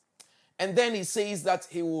 And then he says that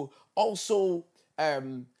he will also,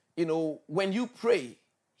 when you pray,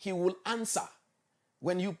 he will answer.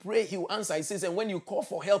 When you pray, he will answer. He says, and when you call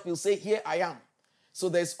for help, he'll say, here I am. So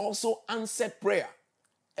there's also answered prayer,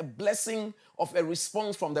 a blessing of a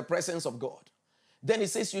response from the presence of God. Then he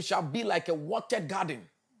says, you shall be like a watered garden.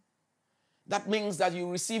 That means that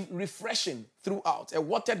you receive refreshing throughout. A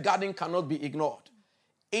watered garden cannot be ignored.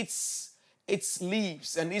 Its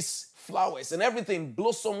leaves and its flowers and everything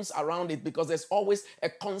blossoms around it because there's always a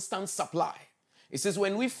constant supply. It says,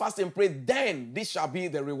 when we fast and pray, then this shall be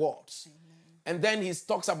the rewards. Amen. And then he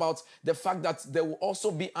talks about the fact that there will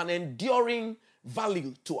also be an enduring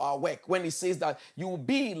value to our work when he says that you will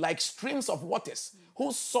be like streams of waters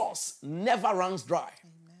whose source never runs dry.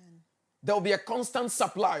 Amen. There will be a constant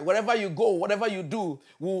supply. Wherever you go, whatever you do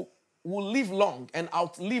will live long and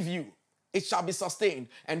outlive you. It shall be sustained.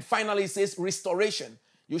 And finally, it says restoration.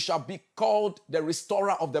 You shall be called the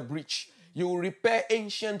restorer of the breach. You will repair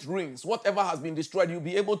ancient ruins. Whatever has been destroyed, you'll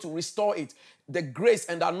be able to restore it. The grace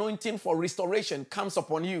and anointing for restoration comes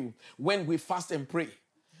upon you when we fast and pray.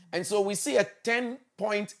 And so we see a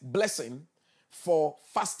 10-point blessing for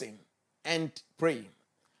fasting and praying.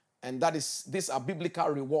 And these are biblical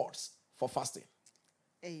rewards for fasting.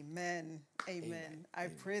 Amen. Amen. I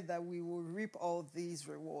pray that we will reap all these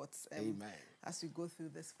rewards as we go through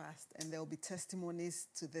this fast. And there will be testimonies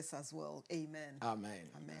to this as well. Amen.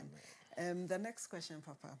 Amen. Amen. The next question,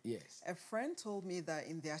 Papa. Yes. A friend told me that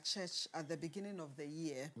in their church at the beginning of the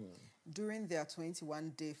year, during their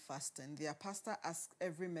 21-day fasting, their pastor asked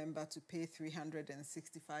every member to pay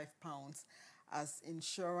 £365 as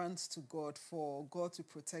insurance to God for God to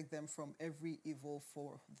protect them from every evil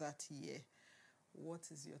for that year. What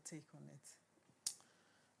is your take on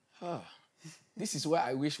it? This is where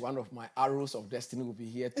I wish one of my arrows of destiny would be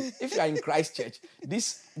here too. If you are in Christ Church,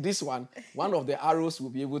 this one of the arrows will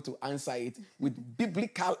be able to answer it with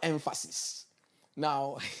biblical emphasis.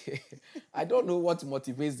 Now, I don't know what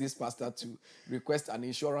motivates this pastor to request an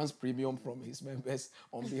insurance premium from his members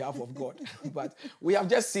on behalf of God. But we have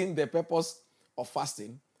just seen the purpose of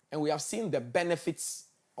fasting, and we have seen the benefits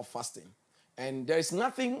of fasting. And there is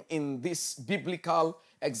nothing in these biblical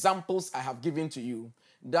examples I have given to you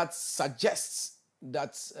that suggests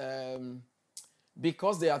that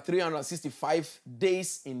because there are 365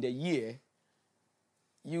 days in the year,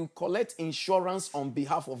 you collect insurance on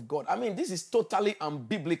behalf of God. I mean, this is totally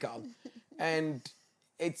unbiblical. And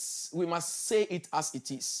we must say it as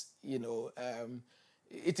it is.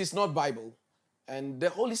 It is not Bible. And the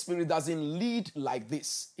Holy Spirit doesn't lead like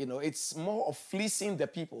this. It's more of fleecing the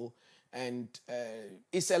people. And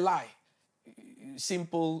it's a lie.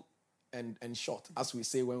 Simple and short, as we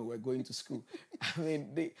say when we were going to school. I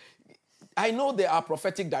mean, I know there are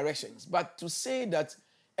prophetic directions, but to say that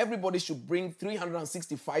everybody should bring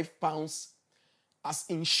 365 pounds as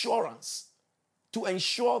insurance to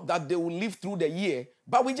ensure that they will live through the year,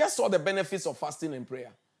 but we just saw the benefits of fasting and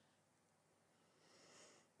prayer.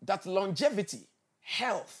 That longevity,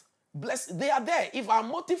 health, they are there. If our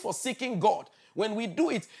motive for seeking God, when we do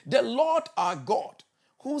it, the Lord our God,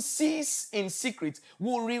 who sees in secret,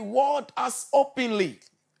 will reward us openly.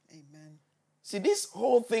 Amen. See, these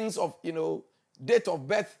whole things of, date of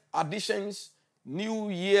birth additions, New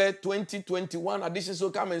Year 2021 additions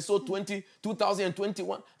will come, and so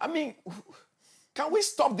 2021. I mean, can we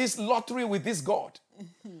stop this lottery with this God?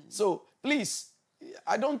 So please,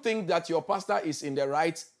 I don't think that your pastor is in the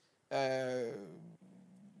right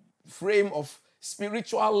frame of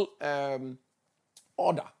spiritual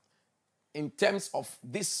order in terms of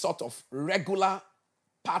this sort of regular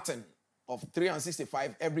pattern of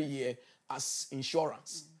 365 every year as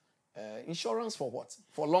insurance. Insurance for what?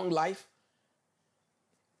 For long life?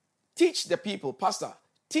 Teach the people, pastor,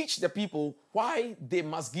 teach the people why they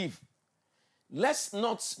must give. Let's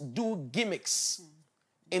not do gimmicks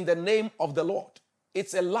in the name of the Lord.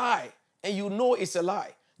 It's a lie, and you know it's a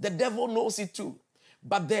lie. The devil knows it too.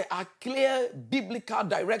 But there are clear biblical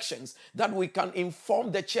directions that we can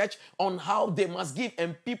inform the church on how they must give,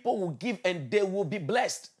 and people will give and they will be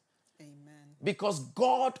blessed. Amen. Because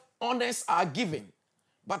God honors our giving,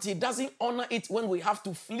 but he doesn't honor it when we have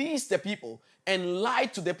to fleece the people and lie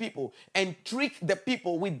to the people and trick the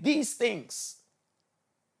people with these things.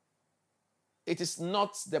 It is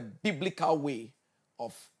not the biblical way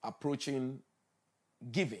of approaching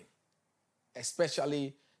giving,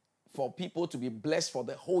 especially for people to be blessed for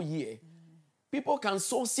the whole year. People can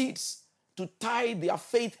sow seeds to tie their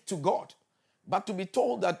faith to God, but to be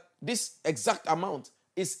told that this exact amount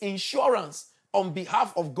is insurance on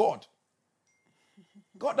behalf of God.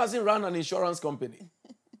 God doesn't run an insurance company.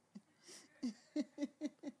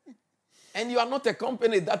 And you are not a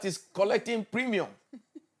company that is collecting premium.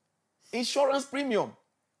 Insurance premium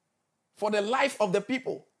for the life of the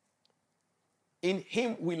people. In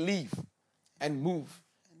him we live and move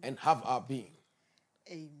and have our being.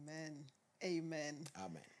 Amen. Amen.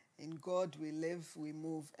 Amen. In God we live, we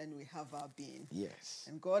move, and we have our being. Yes.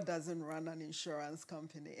 And God doesn't run an insurance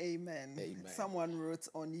company. Amen. Amen. Someone wrote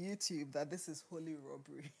on YouTube that this is holy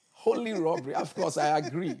robbery. Holy robbery. Of course, I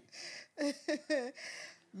agree.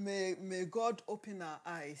 May God open our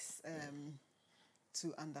eyes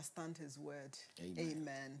to understand his word. Amen.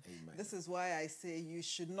 Amen. Amen. This is why I say you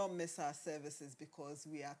should not miss our services, because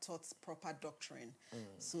we are taught proper doctrine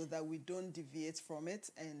so that we don't deviate from it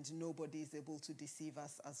and nobody is able to deceive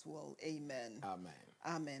us as well. Amen. Amen.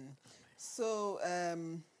 Amen. So,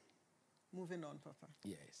 moving on, Papa.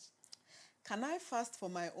 Yes. Can I fast for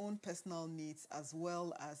my own personal needs as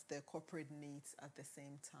well as the corporate needs at the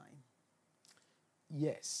same time?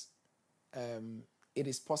 Yes. It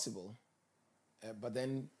is possible. But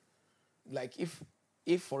then, like if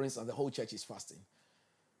for instance, the whole church is fasting,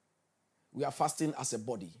 we are fasting as a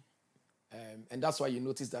body. And that's why you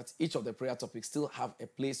notice that each of the prayer topics still have a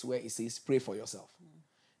place where it says, pray for yourself.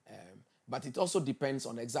 But it also depends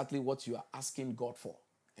on exactly what you are asking God for.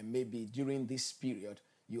 And maybe during this period,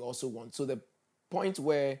 you also want. So the point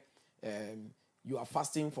where you are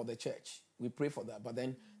fasting for the church, we pray for that. But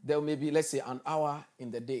then there may be, let's say, an hour in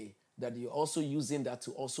the day that you're also using that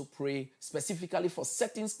to also pray specifically for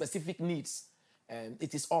certain specific needs. And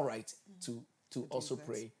it is all right to also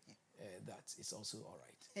pray that. It's also all right.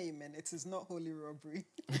 Amen. It is not holy robbery.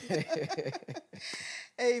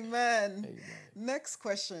 Amen. Amen. Next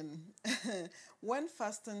question. When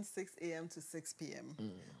fasting 6 a.m. to 6 p.m.,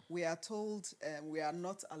 we are told we are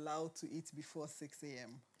not allowed to eat before 6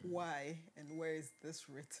 a.m. Why and where is this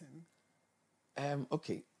written?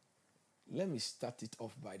 Okay. Let me start it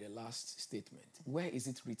off by the last statement. Where is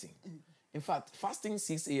it written? In fact, fasting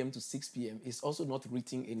 6 a.m. to 6 p.m. is also not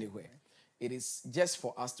written anywhere. It is just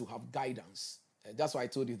for us to have guidance. That's why I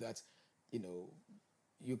told you that,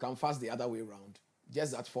 you can fast the other way around.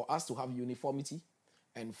 Just that for us to have uniformity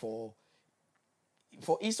and for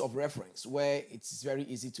ease of reference, where it's very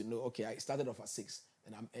easy to know, okay, I started off at 6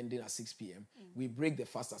 and I'm ending at 6 p.m. We break the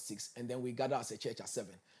fast at 6 and then we gather as a church at 7.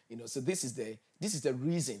 So this is the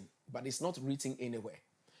reason, but it's not written anywhere.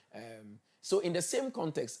 So in the same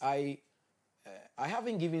context, I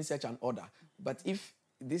haven't given such an order, but if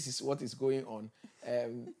this is what is going on,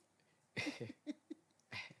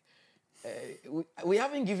 we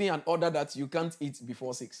haven't given an order that you can't eat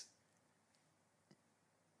before 6.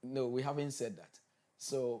 No, we haven't said that.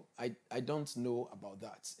 So I don't know about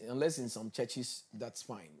that. Unless in some churches, that's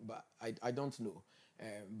fine. But I don't know.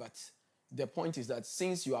 But the point is that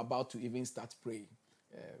since you are about to even start praying,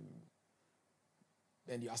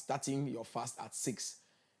 and you are starting your fast at 6,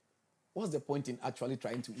 what's the point in actually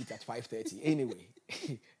trying to eat at 5:30 anyway?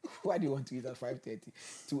 Why do you want to eat at 5:30?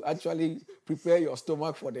 To actually prepare your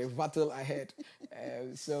stomach for the battle ahead.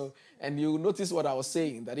 And you notice what I was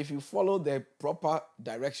saying, that if you follow the proper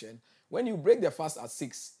direction, when you break the fast at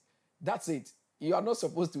 6, that's it. You are not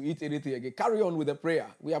supposed to eat anything again. Carry on with the prayer.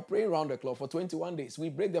 We are praying round the clock for 21 days. We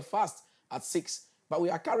break the fast at 6, but we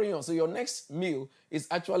are carrying on. So your next meal is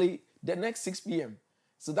actually the next 6 p.m.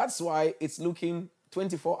 So that's why it's looking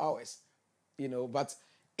 24 hours, but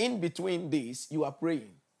in between these, you are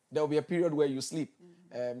praying. There will be a period where you sleep.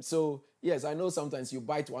 So, yes, I know sometimes you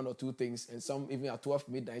bite one or two things, and some even at 12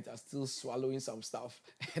 midnight are still swallowing some stuff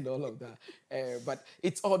and all of that. But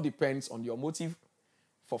it all depends on your motive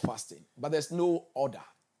for fasting. But there's no order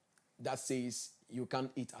that says you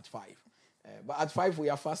can't eat at 5. But at 5, we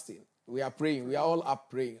are fasting. We are praying. We are all up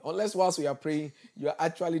praying. Unless whilst we are praying, you are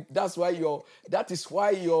actually, that is why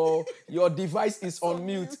your device is on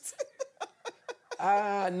mute.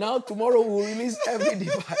 Now tomorrow we'll release every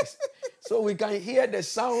device. So we can hear the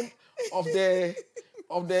sound of the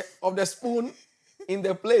spoon in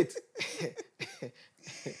the plate.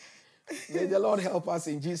 May the Lord help us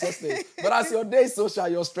in Jesus' name. But as your day, so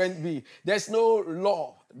shall your strength be. There's no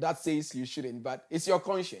law that says you shouldn't, but it's your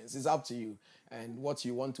conscience. It's up to you and what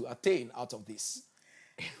you want to attain out of this.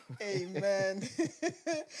 Amen.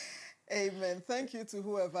 Amen. Thank you to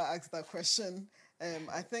whoever asked that question.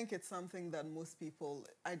 I think it's something that most people,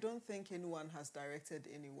 I don't think anyone has directed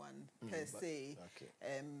anyone per se,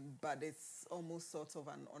 okay. But it's almost sort of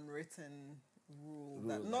an unwritten rule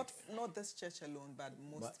that not this church alone, but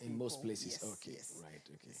most people. In most places, yes, okay, yes. Right,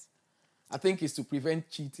 okay. Yes. I think it's to prevent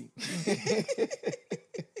cheating.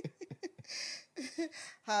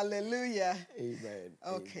 Hallelujah. Amen.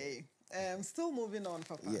 Okay. Still moving on,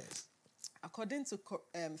 Papa. Yes. According to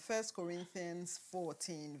 1 Corinthians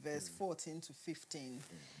 14, verse 14 to 15,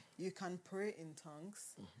 you can pray in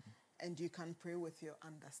tongues and you can pray with your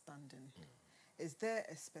understanding. Is there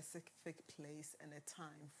a specific place and a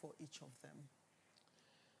time for each of them?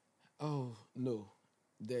 Oh, no.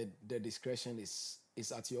 The discretion is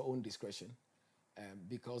at your own discretion.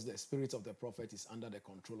 Because the spirit of the prophet is under the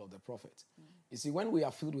control of the prophet. You see, when we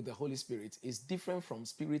are filled with the Holy Spirit, it's different from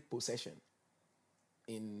spirit possession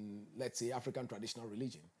in, let's say, African traditional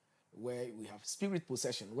religion, where we have spirit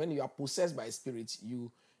possession. When you are possessed by a spirit,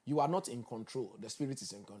 you are not in control. The spirit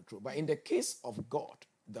is in control. But in the case of God,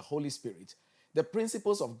 the Holy Spirit, the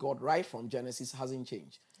principles of God right from Genesis hasn't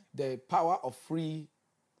changed. The power of free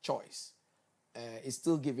choice is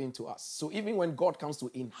still given to us. So even when God comes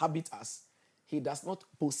to inhabit us, he does not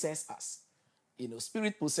possess us.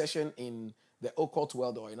 Spirit possession in the occult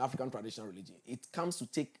world or in African traditional religion, it comes to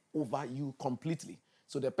take over you completely.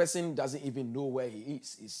 So the person doesn't even know where he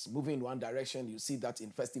is. He's moving in one direction. You see that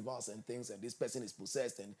in festivals and things, and this person is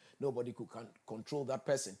possessed and nobody could control that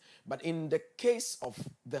person. But in the case of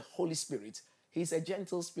the Holy Spirit, he's a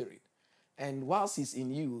gentle spirit. And whilst he's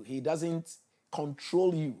in you, he doesn't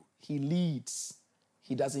control you. He leads.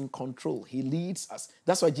 He doesn't control. He leads us.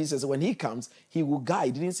 That's why Jesus said when he comes, he will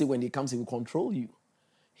guide. He didn't say when he comes, he will control you.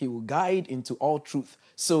 He will guide into all truth.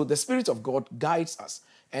 So the Spirit of God guides us.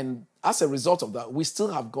 And as a result of that, we still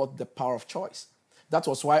have got the power of choice. That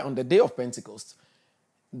was why on the day of Pentecost,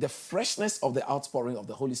 the freshness of the outpouring of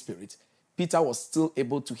the Holy Spirit, Peter was still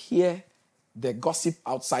able to hear the gossip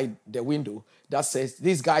outside the window that says,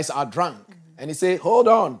 these guys are drunk. And he said, hold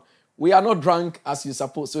on. We are not drunk as you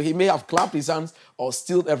suppose. So he may have clapped his hands or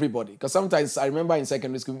stilled everybody. Because sometimes I remember in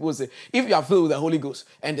secondary school, people say, if you are filled with the Holy Ghost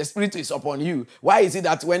and the Spirit is upon you, why is it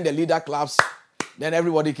that when the leader claps, then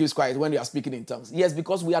everybody keeps quiet when you are speaking in tongues? Yes,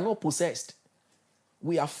 because we are not possessed.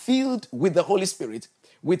 We are filled with the Holy Spirit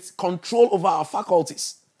with control over our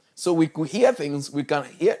faculties. So we could hear things, we can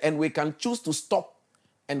hear, and we can choose to stop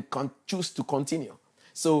and choose to continue.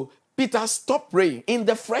 So Peter stopped praying in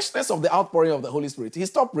the freshness of the outpouring of the Holy Spirit. He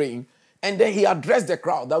stopped praying and then he addressed the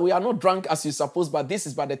crowd that we are not drunk as you suppose, but this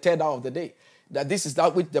is by the third hour of the day. That this is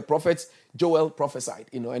that which the prophet Joel prophesied,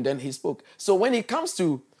 and then he spoke. So when it comes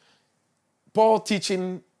to Paul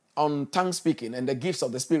teaching on tongue speaking and the gifts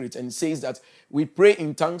of the Spirit, and says that we pray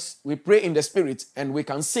in tongues, we pray in the Spirit, and we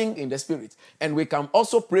can sing in the Spirit, and we can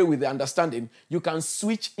also pray with the understanding. You can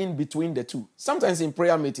switch in between the two. Sometimes in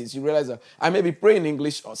prayer meetings, you realize that I may be praying in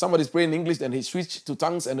English, or somebody's praying in English, then he switched to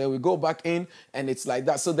tongues, and then we go back in, and it's like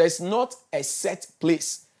that. So there's not a set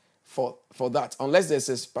place for that, unless there's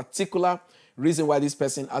a particular reason why this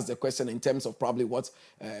person asked the question in terms of probably what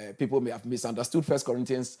people may have misunderstood 1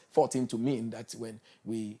 Corinthians 14 to mean, that when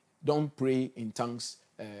we don't pray in tongues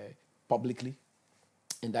publicly,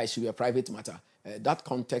 and that it should be a private matter. That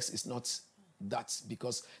context is not that,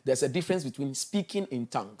 because there's a difference between speaking in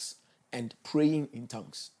tongues and praying in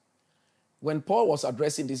tongues. When Paul was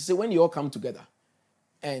addressing this, he said, when you all come together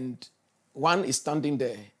and one is standing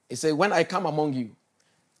there, he said, when I come among you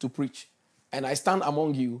to preach and I stand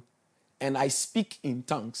among you and I speak in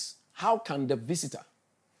tongues, how can the visitor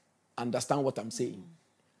understand what I'm saying?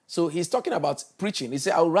 So he's talking about preaching. He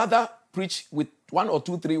said, I would rather preach with 1 or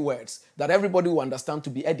 2, 3 words that everybody will understand to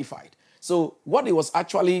be edified. So what he was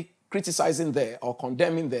actually criticizing there or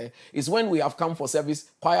condemning there is when we have come for service,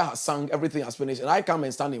 choir has sung, everything has finished, and I come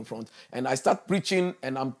and stand in front and I start preaching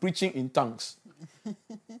and I'm preaching in tongues.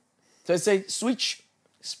 So I say, switch,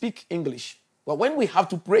 speak English. But when we have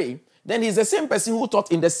to pray, then he's the same person who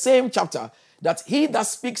taught in the same chapter that he that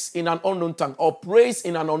speaks in an unknown tongue or prays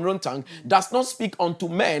in an unknown tongue does not speak unto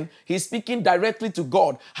men. He's speaking directly to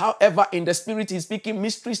God. However, in the spirit, he's speaking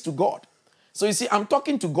mysteries to God. So you see, I'm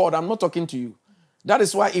talking to God. I'm not talking to you. That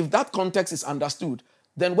is why if that context is understood,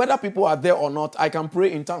 then whether people are there or not, I can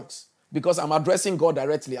pray in tongues because I'm addressing God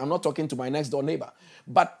directly. I'm not talking to my next door neighbor.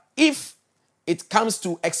 But if it comes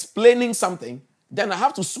to explaining something, then I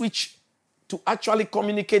have to switch to actually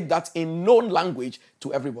communicate that in known language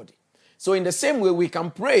to everybody. So in the same way, we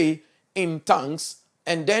can pray in tongues,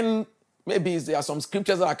 and then maybe there are some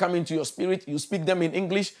scriptures that are coming to your spirit. You speak them in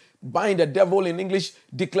English, bind the devil in English,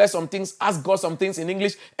 declare some things, ask God some things in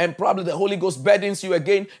English, and probably the Holy Ghost burdens you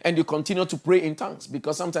again, and you continue to pray in tongues.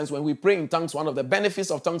 Because sometimes when we pray in tongues, one of the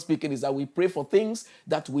benefits of tongue speaking is that we pray for things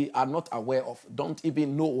that we are not aware of, don't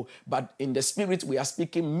even know. But in the spirit, we are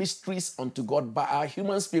speaking mysteries unto God by our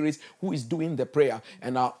human spirit who is doing the prayer,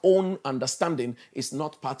 and our own understanding is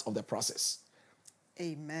not part of the process.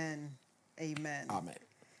 Amen. Amen. Amen.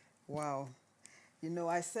 Wow. You know,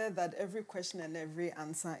 I said that every question and every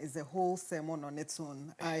answer is a whole sermon on its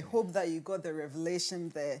own. I hope that you got the revelation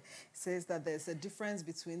there. It says that there's a difference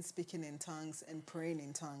between speaking in tongues and praying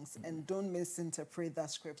in tongues. And don't misinterpret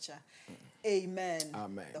that scripture. Amen.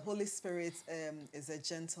 Amen. The Holy Spirit is a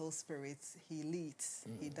gentle spirit. He leads.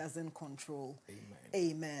 He doesn't control.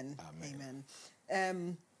 Amen. Amen.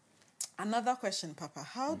 Amen. Another question, Papa.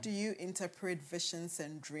 How do you interpret visions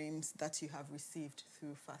and dreams that you have received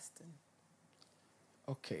through fasting?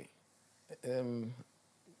 Okay. There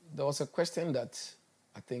was a question that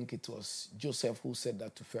I think it was Joseph who said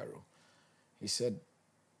that to Pharaoh. He said,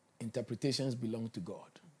 interpretations belong to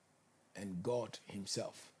God, and God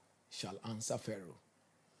himself shall answer Pharaoh.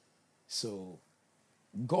 So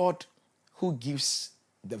God who gives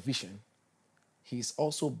the vision, he is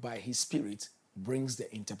also by his spirit brings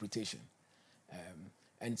the interpretation.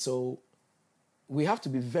 And so we have to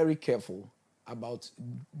be very careful about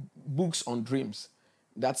books on dreams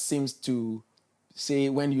that seems to say,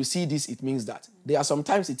 when you see this, it means that. There are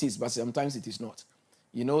sometimes it is, but sometimes it is not.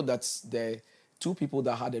 You know, that's the 2 people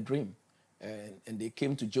that had a dream, and they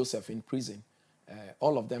came to Joseph in prison.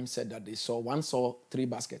 All of them said that they saw, one saw 3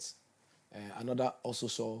 baskets, another also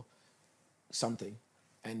saw something.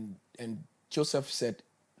 And Joseph said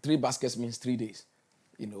 3 baskets means 3 days.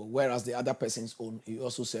 You know, whereas the other person's own, he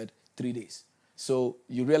also said 3 days. So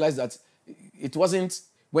you realize that it wasn't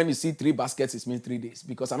when you see 3 baskets, it means 3 days.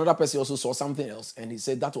 Because another person also saw something else, and he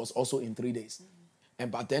said that was also in 3 days.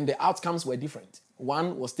 But then the outcomes were different.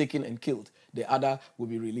 One was taken and killed. The other will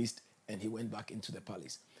be released, and he went back into the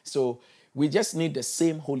palace. So we just need the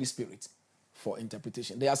same Holy Spirit for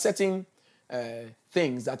interpretation. There are certain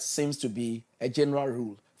things that seems to be a general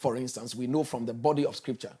rule. For instance, we know from the body of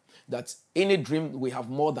Scripture that any dream we have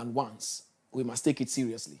more than once, we must take it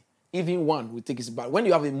seriously. Even one, we take it. But when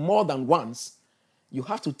you have it more than once, you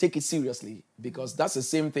have to take it seriously, because that's the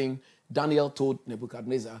same thing Daniel told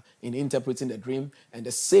Nebuchadnezzar in interpreting the dream, and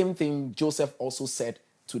the same thing Joseph also said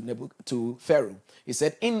to Pharaoh. He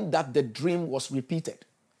said, in that the dream was repeated,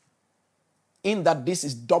 in that this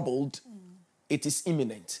is doubled, it is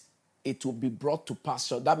imminent. It will be brought to pass.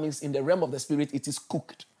 So that means in the realm of the spirit, it is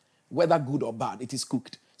cooked. Whether good or bad, it is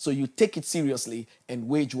cooked. So you take it seriously and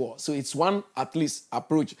wage war. So it's one, at least,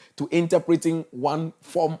 approach to interpreting one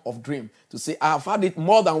form of dream. To say, I have had it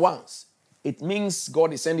more than once. It means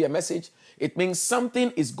God is sending a message. It means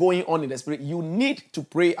something is going on in the spirit. You need to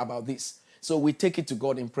pray about this. So we take it to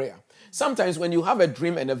God in prayer. Sometimes when you have a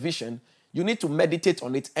dream and a vision, you need to meditate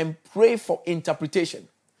on it and pray for interpretation.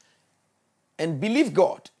 And believe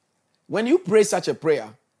God. When you pray such a prayer,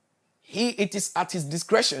 it is at his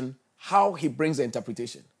discretion how he brings the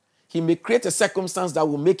interpretation. He may create a circumstance that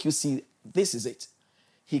will make you see, this is it.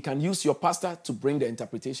 he can use your pastor to bring the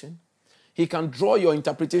interpretation. He can draw your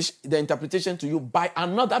interpretation, the interpretation to you by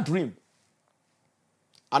another dream.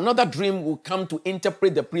 Another dream will come to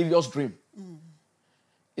interpret the previous dream.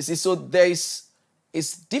 You see, so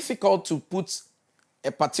it's difficult to put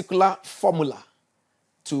a particular formula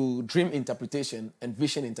to dream interpretation and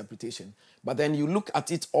vision interpretation. But then you look at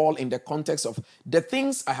it all in the context of the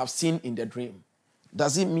things I have seen in the dream.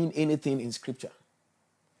 Does it mean anything in Scripture?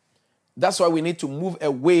 That's why we need to move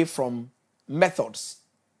away from methods.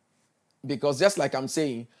 Because just like I'm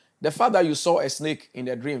saying, the fact that you saw a snake in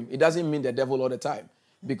a dream, it doesn't mean the devil all the time.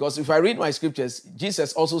 Because if I read my scriptures,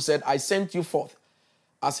 Jesus also said, I sent you forth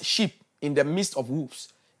as sheep in the midst of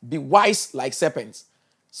wolves. Be wise like serpents.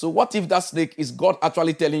 So what if that snake is God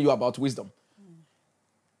actually telling you about wisdom?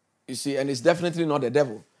 You see, and it's definitely not the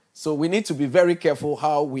devil. So we need to be very careful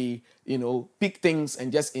how we, pick things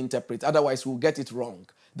and just interpret. Otherwise, we'll get it wrong.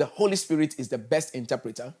 The Holy Spirit is the best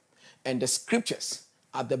interpreter, and the scriptures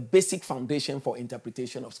are the basic foundation for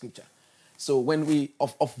interpretation of scripture. So when we,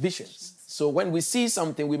 of visions. So when we see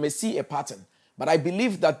something, we may see a pattern. But I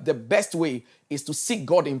believe that the best way is to seek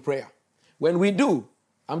God in prayer. When we do,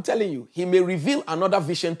 I'm telling you, he may reveal another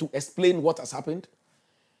vision to explain what has happened.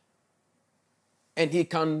 And he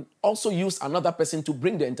can also use another person to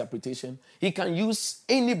bring the interpretation. He can use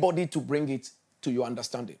anybody to bring it to your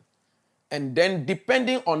understanding. And then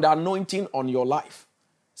depending on the anointing on your life,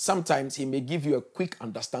 sometimes he may give you a quick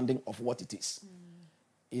understanding of what it is.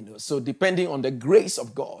 So depending on the grace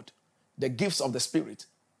of God, the gifts of the Spirit,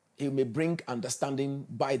 he may bring understanding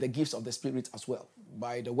by the gifts of the Spirit as well,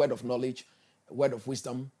 by the word of knowledge, word of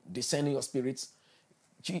wisdom, discerning of spirits.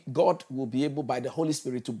 God will be able, by the Holy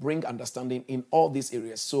Spirit, to bring understanding in all these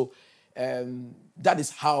areas. So that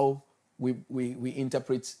is how we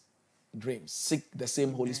interpret dreams. Seek the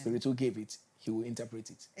same Holy Spirit who gave it. He will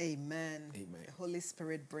interpret it. Amen. Amen. The Holy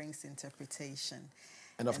Spirit brings interpretation.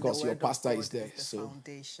 And of course, your pastor is there. The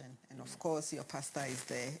foundation. And of course, your pastor is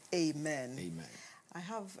there. Amen. Amen. I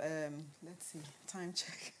have, let's see, time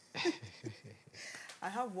check. I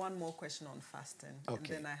have one more question on fasting.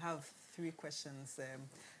 Okay. And then I have 3 questions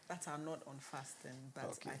that are not on fasting. But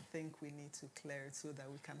Okay. I think we need to clear it so that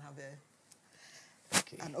we can have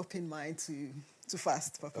an open mind to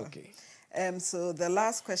fast, Papa. Okay. So the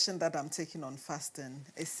last question that I'm taking on fasting,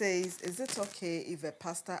 it says, is it okay if a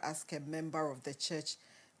pastor asks a member of the church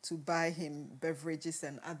to buy him beverages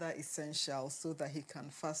and other essentials so that he can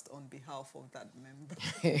fast on behalf of that member?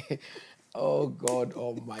 Oh, God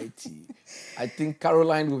Almighty. I think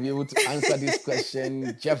Caroline will be able to answer this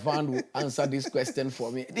question. Jevan will answer this question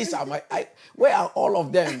for me. These are where are all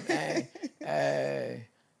of them? And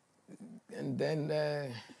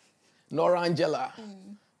then Nora Angela.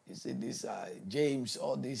 You see, this James,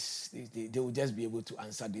 all this, they will just be able to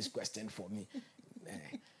answer this question for me.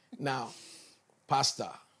 Now, Pastor.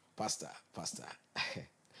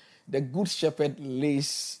 The good shepherd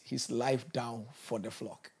lays his life down for the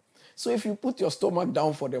flock. So if you put your stomach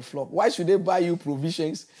down for the flock, why should they buy you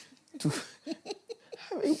provisions to...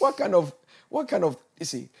 I mean, what kind of, you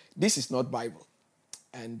see, this is not Bible.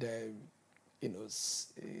 And,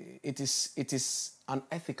 it is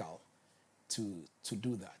unethical to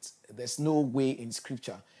do that. There's no way in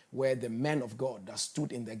Scripture where the men of God that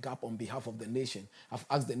stood in the gap on behalf of the nation have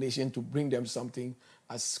asked the nation to bring them something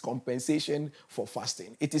as compensation for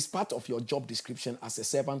fasting. It is part of your job description as a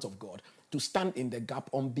servant of God to stand in the gap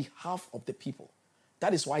on behalf of the people.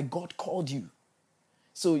 That is why God called you.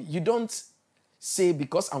 So you don't say,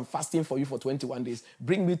 because I'm fasting for you for 21 days,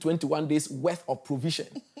 bring me 21 days worth of provision.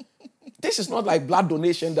 This is not like blood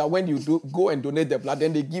donation that when you go and donate the blood,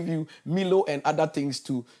 then they give you Milo and other things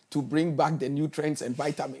to bring back the nutrients and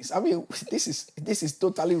vitamins. I mean, this is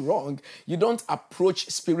totally wrong. You don't approach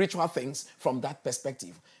spiritual things from that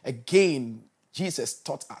perspective. Again, Jesus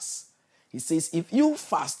taught us. He says, if you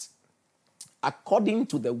fast according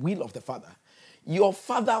to the will of the Father, your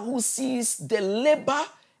Father who sees the labor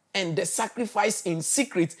and the sacrifice in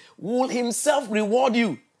secret will himself reward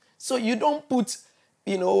you. So you don't put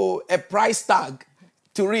a price tag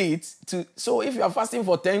to it. So if you are fasting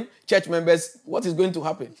for 10 church members, what is going to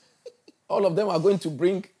happen? All of them are going to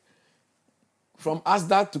bring from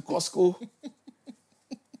Asda to Costco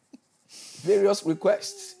various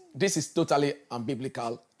requests. This is totally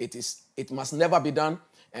unbiblical. It must never be done.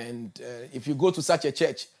 And if you go to such a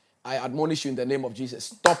church, I admonish you in the name of Jesus,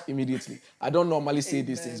 stop immediately. I don't normally say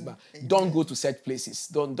these things, but don't go to such places.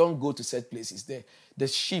 Don't go to such places. The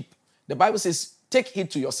sheep, the Bible says, take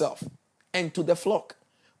heed to yourself and to the flock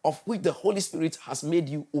of which the Holy Spirit has made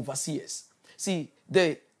you overseers. See,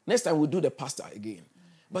 the next time we'll do the pastor again.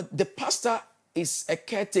 But the pastor is a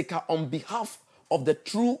caretaker on behalf of the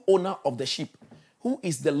true owner of the sheep, who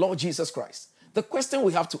is the Lord Jesus Christ. The question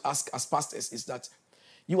we have to ask as pastors is that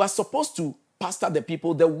you are supposed to pastor the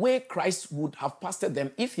people the way Christ would have pastored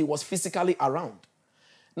them if he was physically around.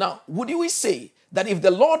 Now, would you say that if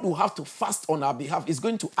the Lord will have to fast on our behalf, is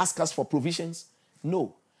going to ask us for provisions?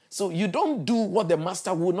 No. So you don't do what the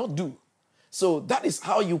master will not do. So that is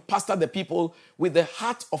how you pastor the people with the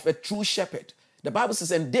heart of a true shepherd. The Bible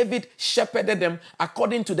says, and David shepherded them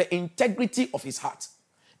according to the integrity of his heart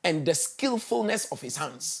and the skillfulness of his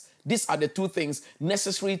hands. These are the two things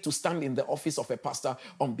necessary to stand in the office of a pastor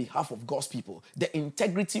on behalf of God's people. The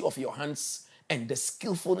integrity of your hands and the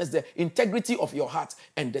skillfulness, the integrity of your heart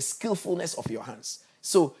and the skillfulness of your hands.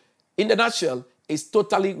 So, in the nutshell, it's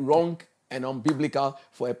totally wrong and unbiblical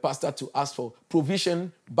for a pastor to ask for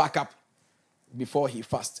provision backup before he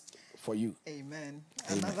fasts for you. Amen.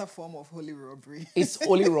 Another form of holy robbery. It's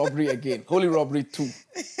holy robbery again. Holy robbery too.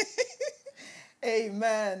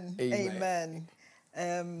 Amen.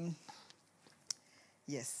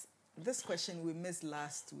 Yes, this question we missed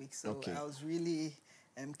last week, so Okay. I was really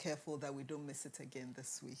careful that we don't miss it again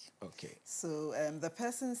this week. Okay. So the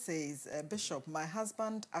person says, Bishop, my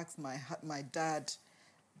husband asked my dad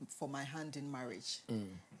for my hand in marriage,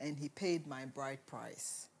 and he paid my bride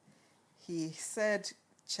price. He said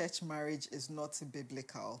church marriage is not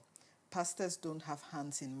biblical. Pastors don't have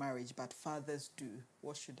hands in marriage, but fathers do.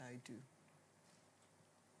 What should I do?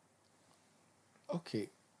 Okay.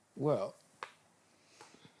 Well,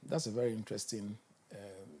 that's a very interesting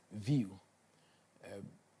view.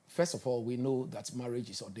 First of all, we know that marriage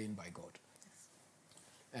is ordained by God.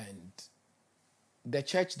 And the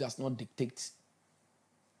church does not dictate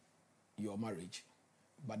your marriage,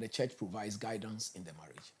 but the church provides guidance in the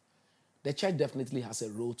marriage. The church definitely has a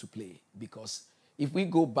role to play, because if we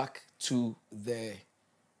go back to the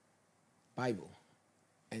Bible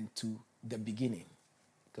and to the beginning,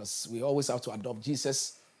 because we always have to adopt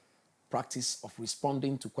Jesus' practice of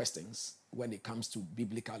responding to questions when it comes to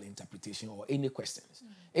biblical interpretation or any questions.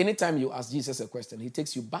 Anytime you ask Jesus a question, he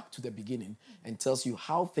takes you back to the beginning and tells you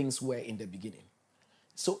how things were in the beginning.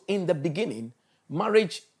 So in the beginning,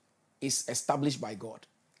 marriage is established by God.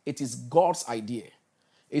 It is God's idea.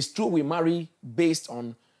 It's true we marry based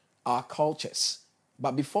on our cultures,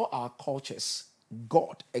 but before our cultures,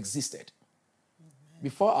 God existed.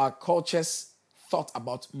 Before our cultures thought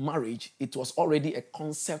about marriage, it was already a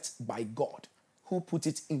concept by God who put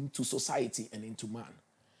it into society and into man.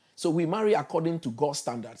 So we marry according to God's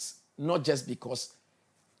standards, not just because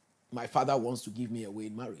my father wants to give me away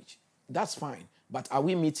in marriage. That's fine, but are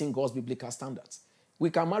we meeting God's biblical standards? We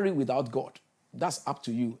can marry without God. That's up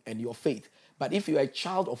to you and your faith. But if you're a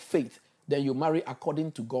child of faith, then you marry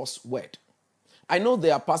according to God's word. I know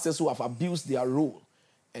there are pastors who have abused their role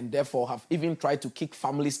and therefore have even tried to kick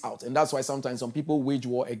families out. And that's why sometimes some people wage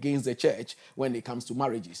war against the church when it comes to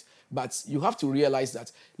marriages. But you have to realize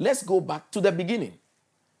that let's go back to the beginning.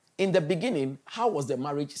 In the beginning, how was the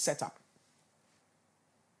marriage set up?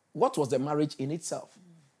 What was the marriage in itself?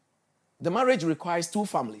 The marriage requires two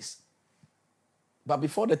families. But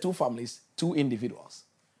before the two families, two individuals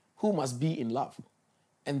who must be in love.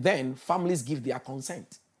 And then families give their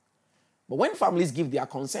consent. But when families give their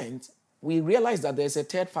consent, we realize that there's a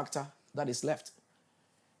third factor that is left.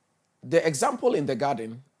 The example in the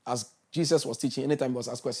garden, as Jesus was teaching, anytime he was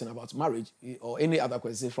asked a question about marriage or any other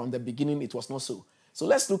question, from the beginning, it was not so. So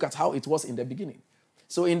let's look at how it was in the beginning.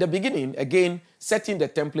 So in the beginning, again, setting the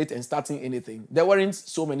template and starting anything, there weren't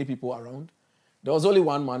so many people around. There was only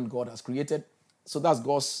one man God has created. So that's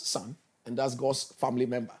God's son, and that's God's family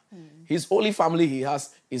member. His only family he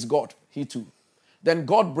has is God, he too. Then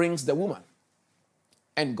God brings the woman,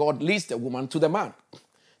 and God leads the woman to the man.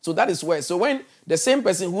 So that is where, so when the same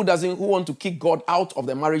person who want to kick God out of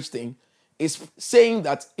the marriage thing is saying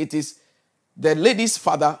that it is the lady's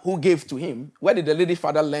father who gave to him, where did the lady's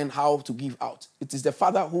father learn how to give out? It is the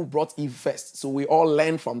father who brought Eve first. So we all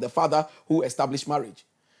learn from the father who established marriage.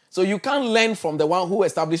 So you can't learn from the one who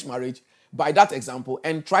established marriage by that example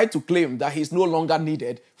and try to claim that he's no longer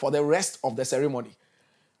needed for the rest of the ceremony.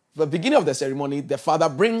 The beginning of the ceremony, the father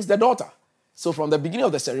brings the daughter. So from the beginning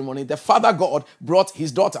of the ceremony, the father God brought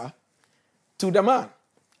his daughter to the man,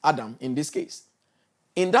 Adam in this case.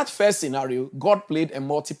 In that first scenario, God played a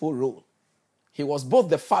multiple role. He was both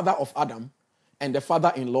the father of Adam and the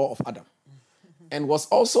father-in-law of Adam, and was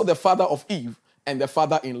also the father of Eve and the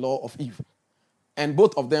father-in-law of Eve. And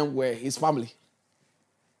both of them were his family.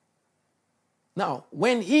 Now,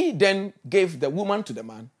 when he then gave the woman to the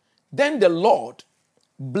man, then the Lord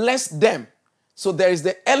blessed them. So there is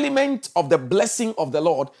the element of the blessing of the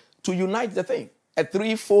Lord to unite the thing. A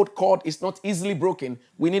threefold cord is not easily broken.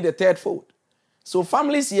 We need a third fold. So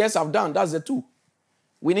families, yes, have done. That's the two.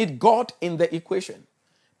 We need God in the equation.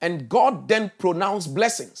 And God then pronounced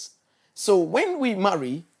blessings. So when we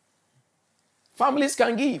marry, families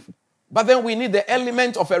can give. But then we need the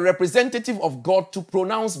element of a representative of God to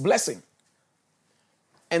pronounce blessing.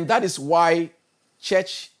 And that is why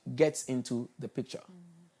church gets into the picture.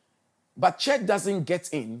 But church doesn't get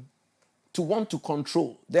in to want to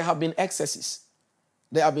control. There have been excesses.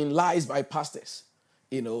 There have been lies by pastors,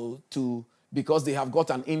 because they have got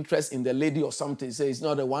an interest in the lady or something. Say it's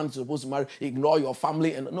not the one supposed to marry. Ignore your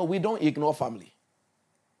family. And no, we don't ignore family.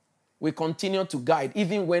 We continue to guide.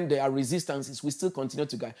 Even when there are resistances, we still continue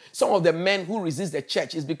to guide. Some of the men who resist the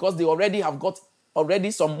church is because they already have got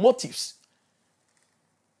some motives.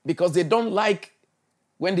 Because they don't like,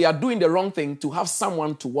 when they are doing the wrong thing, to have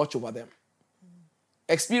someone to watch over them.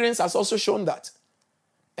 Experience has also shown that.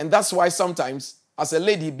 And that's why sometimes, as a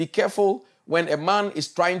lady, be careful when a man is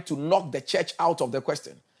trying to knock the church out of the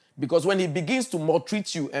question. Because when he begins to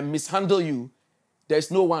maltreat you and mishandle you, there's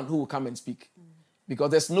no one who will come and speak. Because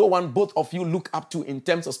there's no one both of you look up to in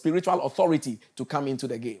terms of spiritual authority to come into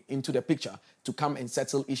the game, into the picture, to come and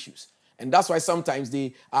settle issues. And that's why sometimes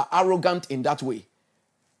they are arrogant in that way.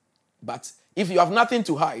 But if you have nothing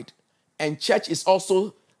to hide, and church is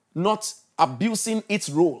also not abusing its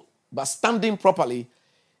role, but standing properly,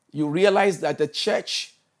 you realize that the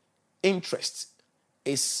church interest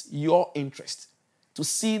is your interest, to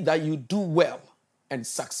see that you do well and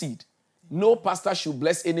succeed. No pastor should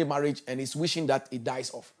bless any marriage and is wishing that it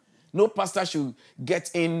dies off. No pastor should get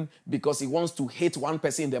in because he wants to hate one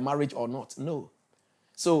person in the marriage or not. No.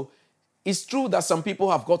 So it's true that some people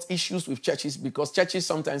have got issues with churches because churches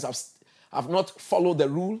sometimes have not followed the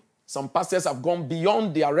rule. Some pastors have gone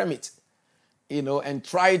beyond their remit, and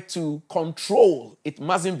tried to control. It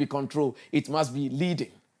mustn't be control. It must be leading.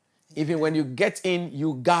 Amen. Even when you get in,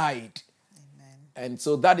 you guide. Amen. And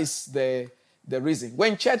so that is the reason.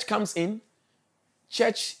 When church comes in,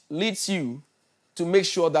 church leads you to make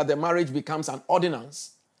sure that the marriage becomes an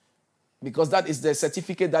ordinance, because that is the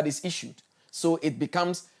certificate that is issued. So it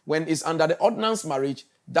becomes, when it's under the ordinance marriage,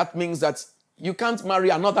 that means that you can't marry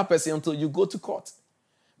another person until you go to court.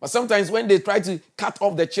 But sometimes when they try to cut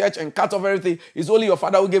off the church and cut off everything, it's only your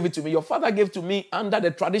father who gave it to me. Your father gave to me under the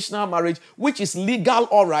traditional marriage, which is legal,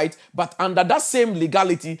 all right, but under that same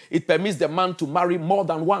legality, it permits the man to marry more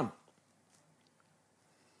than one.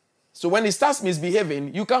 So when he starts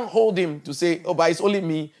misbehaving, you can't hold him to say, oh, but it's only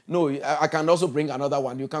me. No, I can also bring another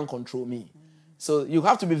one. You can't control me. So you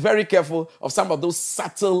have to be very careful of some of those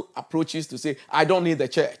subtle approaches to say, I don't need the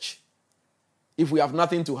church. If we have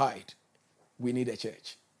nothing to hide, we need a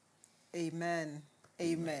church. Amen.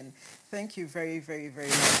 Amen. Thank you very, very, very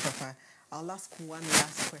much, Papa. I'll ask one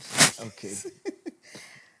last question. Okay.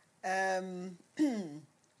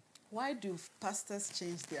 Why do pastors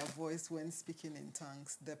change their voice when speaking in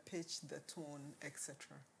tongues? The pitch, the tone,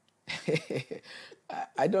 etc.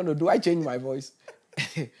 I don't know. Do I change my voice?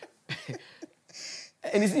 And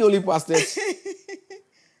it's the only pastors.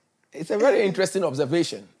 It's a very interesting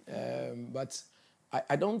observation. But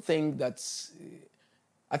I don't think that...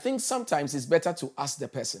 I think sometimes it's better to ask the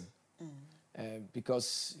person.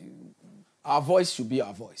 Because our voice should be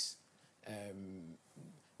our voice.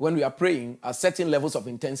 When we are praying, at certain levels of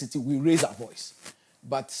intensity, we raise our voice.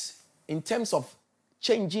 But in terms of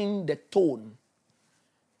changing the tone,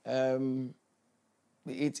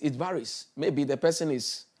 it varies. Maybe the person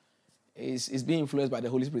is being influenced by the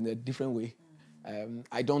Holy Spirit in a different way.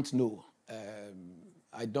 I don't know.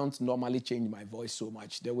 I don't normally change my voice so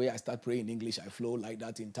much. The way I start praying in English, I flow like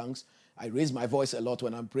that in tongues. I raise my voice a lot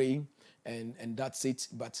when I'm praying, and that's it.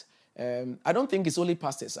 But I don't think it's only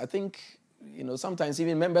pastors. I think, sometimes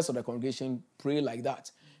even members of the congregation pray like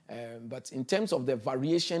that. But in terms of the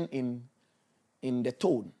variation in the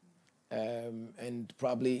tone, and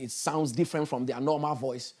probably it sounds different from their normal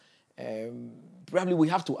voice, probably we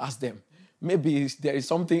have to ask them. Maybe there is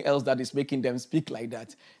something else that is making them speak like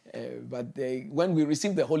that. But when we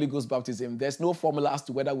receive the Holy Ghost baptism, there's no formula as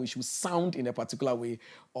to whether we should sound in a particular way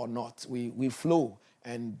or not. We flow,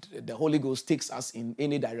 and the Holy Ghost takes us in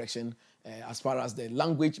any direction as far as the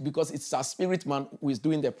language, because it's our spirit man who is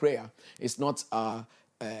doing the prayer. It's not our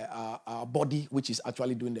body which is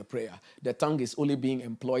actually doing the prayer. The tongue is only being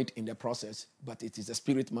employed in the process, but it is the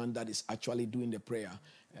spirit man that is actually doing the prayer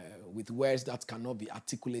with words that cannot be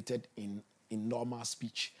articulated in normal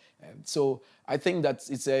speech. So I think that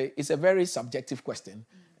it's a very subjective question.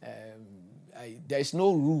 There is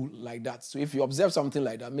no rule like that. So if you observe something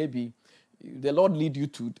like that, maybe the Lord lead you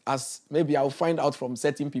to, as maybe I'll find out from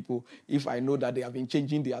certain people if I know that they have been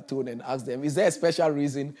changing their tone, and ask them, is there a special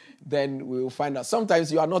reason? Then we'll find out.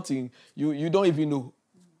 Sometimes you are not in, you don't even know,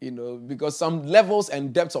 because some levels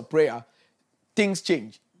and depths of prayer, things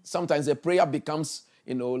change. Sometimes a prayer becomes,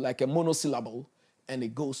 like a monosyllable, and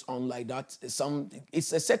it goes on like that.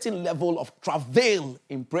 It's a certain level of travail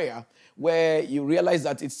in prayer where you realize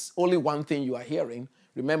that it's only one thing you are hearing.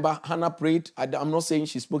 Remember, Hannah prayed. I'm not saying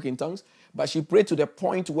she spoke in tongues, but she prayed to the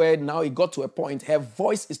point where now it got to a point, her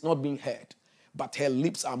voice is not being heard, but her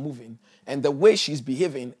lips are moving. And the way she's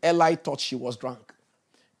behaving, Eli thought she was drunk.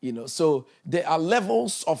 So there are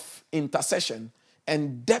levels of intercession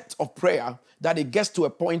and depth of prayer that it gets to a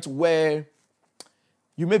point where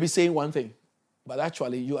you may be saying one thing, but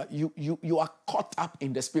actually you are caught up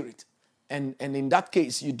in the spirit. And in that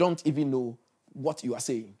case, you don't even know what you are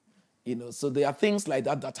saying. So there are things like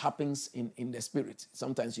that happens in the spirit.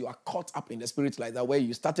 Sometimes you are caught up in the spirit like that, where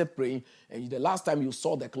you started praying, and the last time you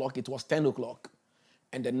saw the clock, it was 10 o'clock.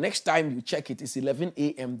 And the next time you check it, it's 11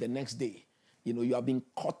 a.m. the next day. You are being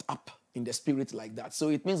caught up in the spirit like that. So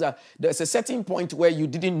it means that there's a certain point where you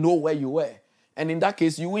didn't know where you were. And in that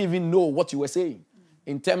case, you won't even know what you were saying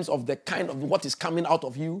in terms of the kind of what is coming out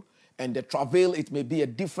of you. And the travail, it may be a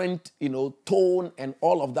different, tone and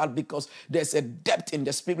all of that, because there's a depth in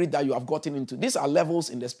the spirit that you have gotten into. These are levels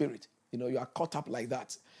in the spirit. You are caught up like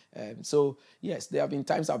that. So, yes, there have been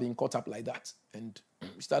times I've been caught up like that. And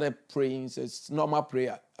started praying. It's normal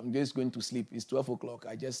prayer. I'm just going to sleep. It's 12 o'clock.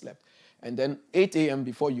 I just slept. And then 8 a.m.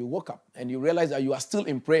 before you woke up, and you realize that you are still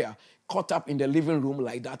in prayer, caught up in the living room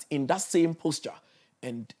like that, in that same posture.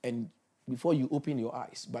 And before you open your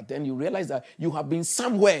eyes. But then you realize that you have been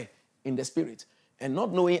somewhere in the spirit, and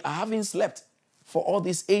not knowing I haven't slept for all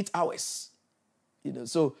these 8 hours.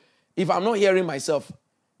 So if I'm not hearing myself,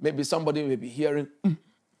 maybe somebody may be hearing,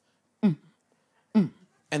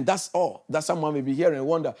 and that's all that someone may be hearing and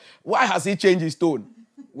wonder, why has he changed his tone?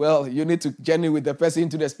 Well, you need to journey with the person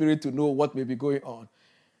into the spirit to know what may be going on.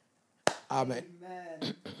 Amen.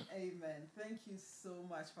 Amen. Amen. Thank you so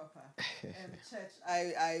much, Papa. Church,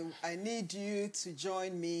 I need you to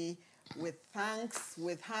join me with thanks,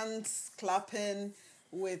 with hands clapping,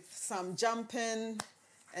 with some jumping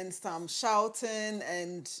and some shouting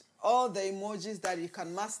and all the emojis that you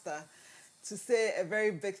can master to say a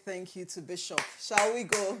very big thank you to Bishop. Shall we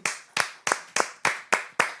go?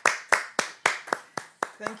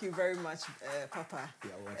 Thank you very much, Papa.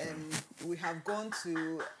 We have gone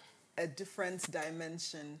to a different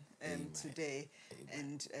dimension today.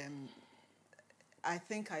 And I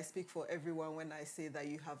think I speak for everyone when I say that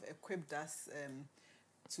you have equipped us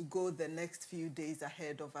to go the next few days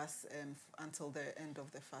ahead of us until the end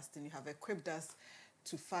of the fasting. You have equipped us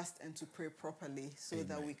to fast and to pray properly so Amen.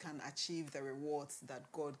 that we can achieve the rewards that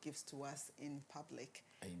God gives to us in public.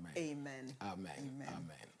 Amen. Amen. Amen. Amen.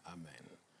 Amen. Amen.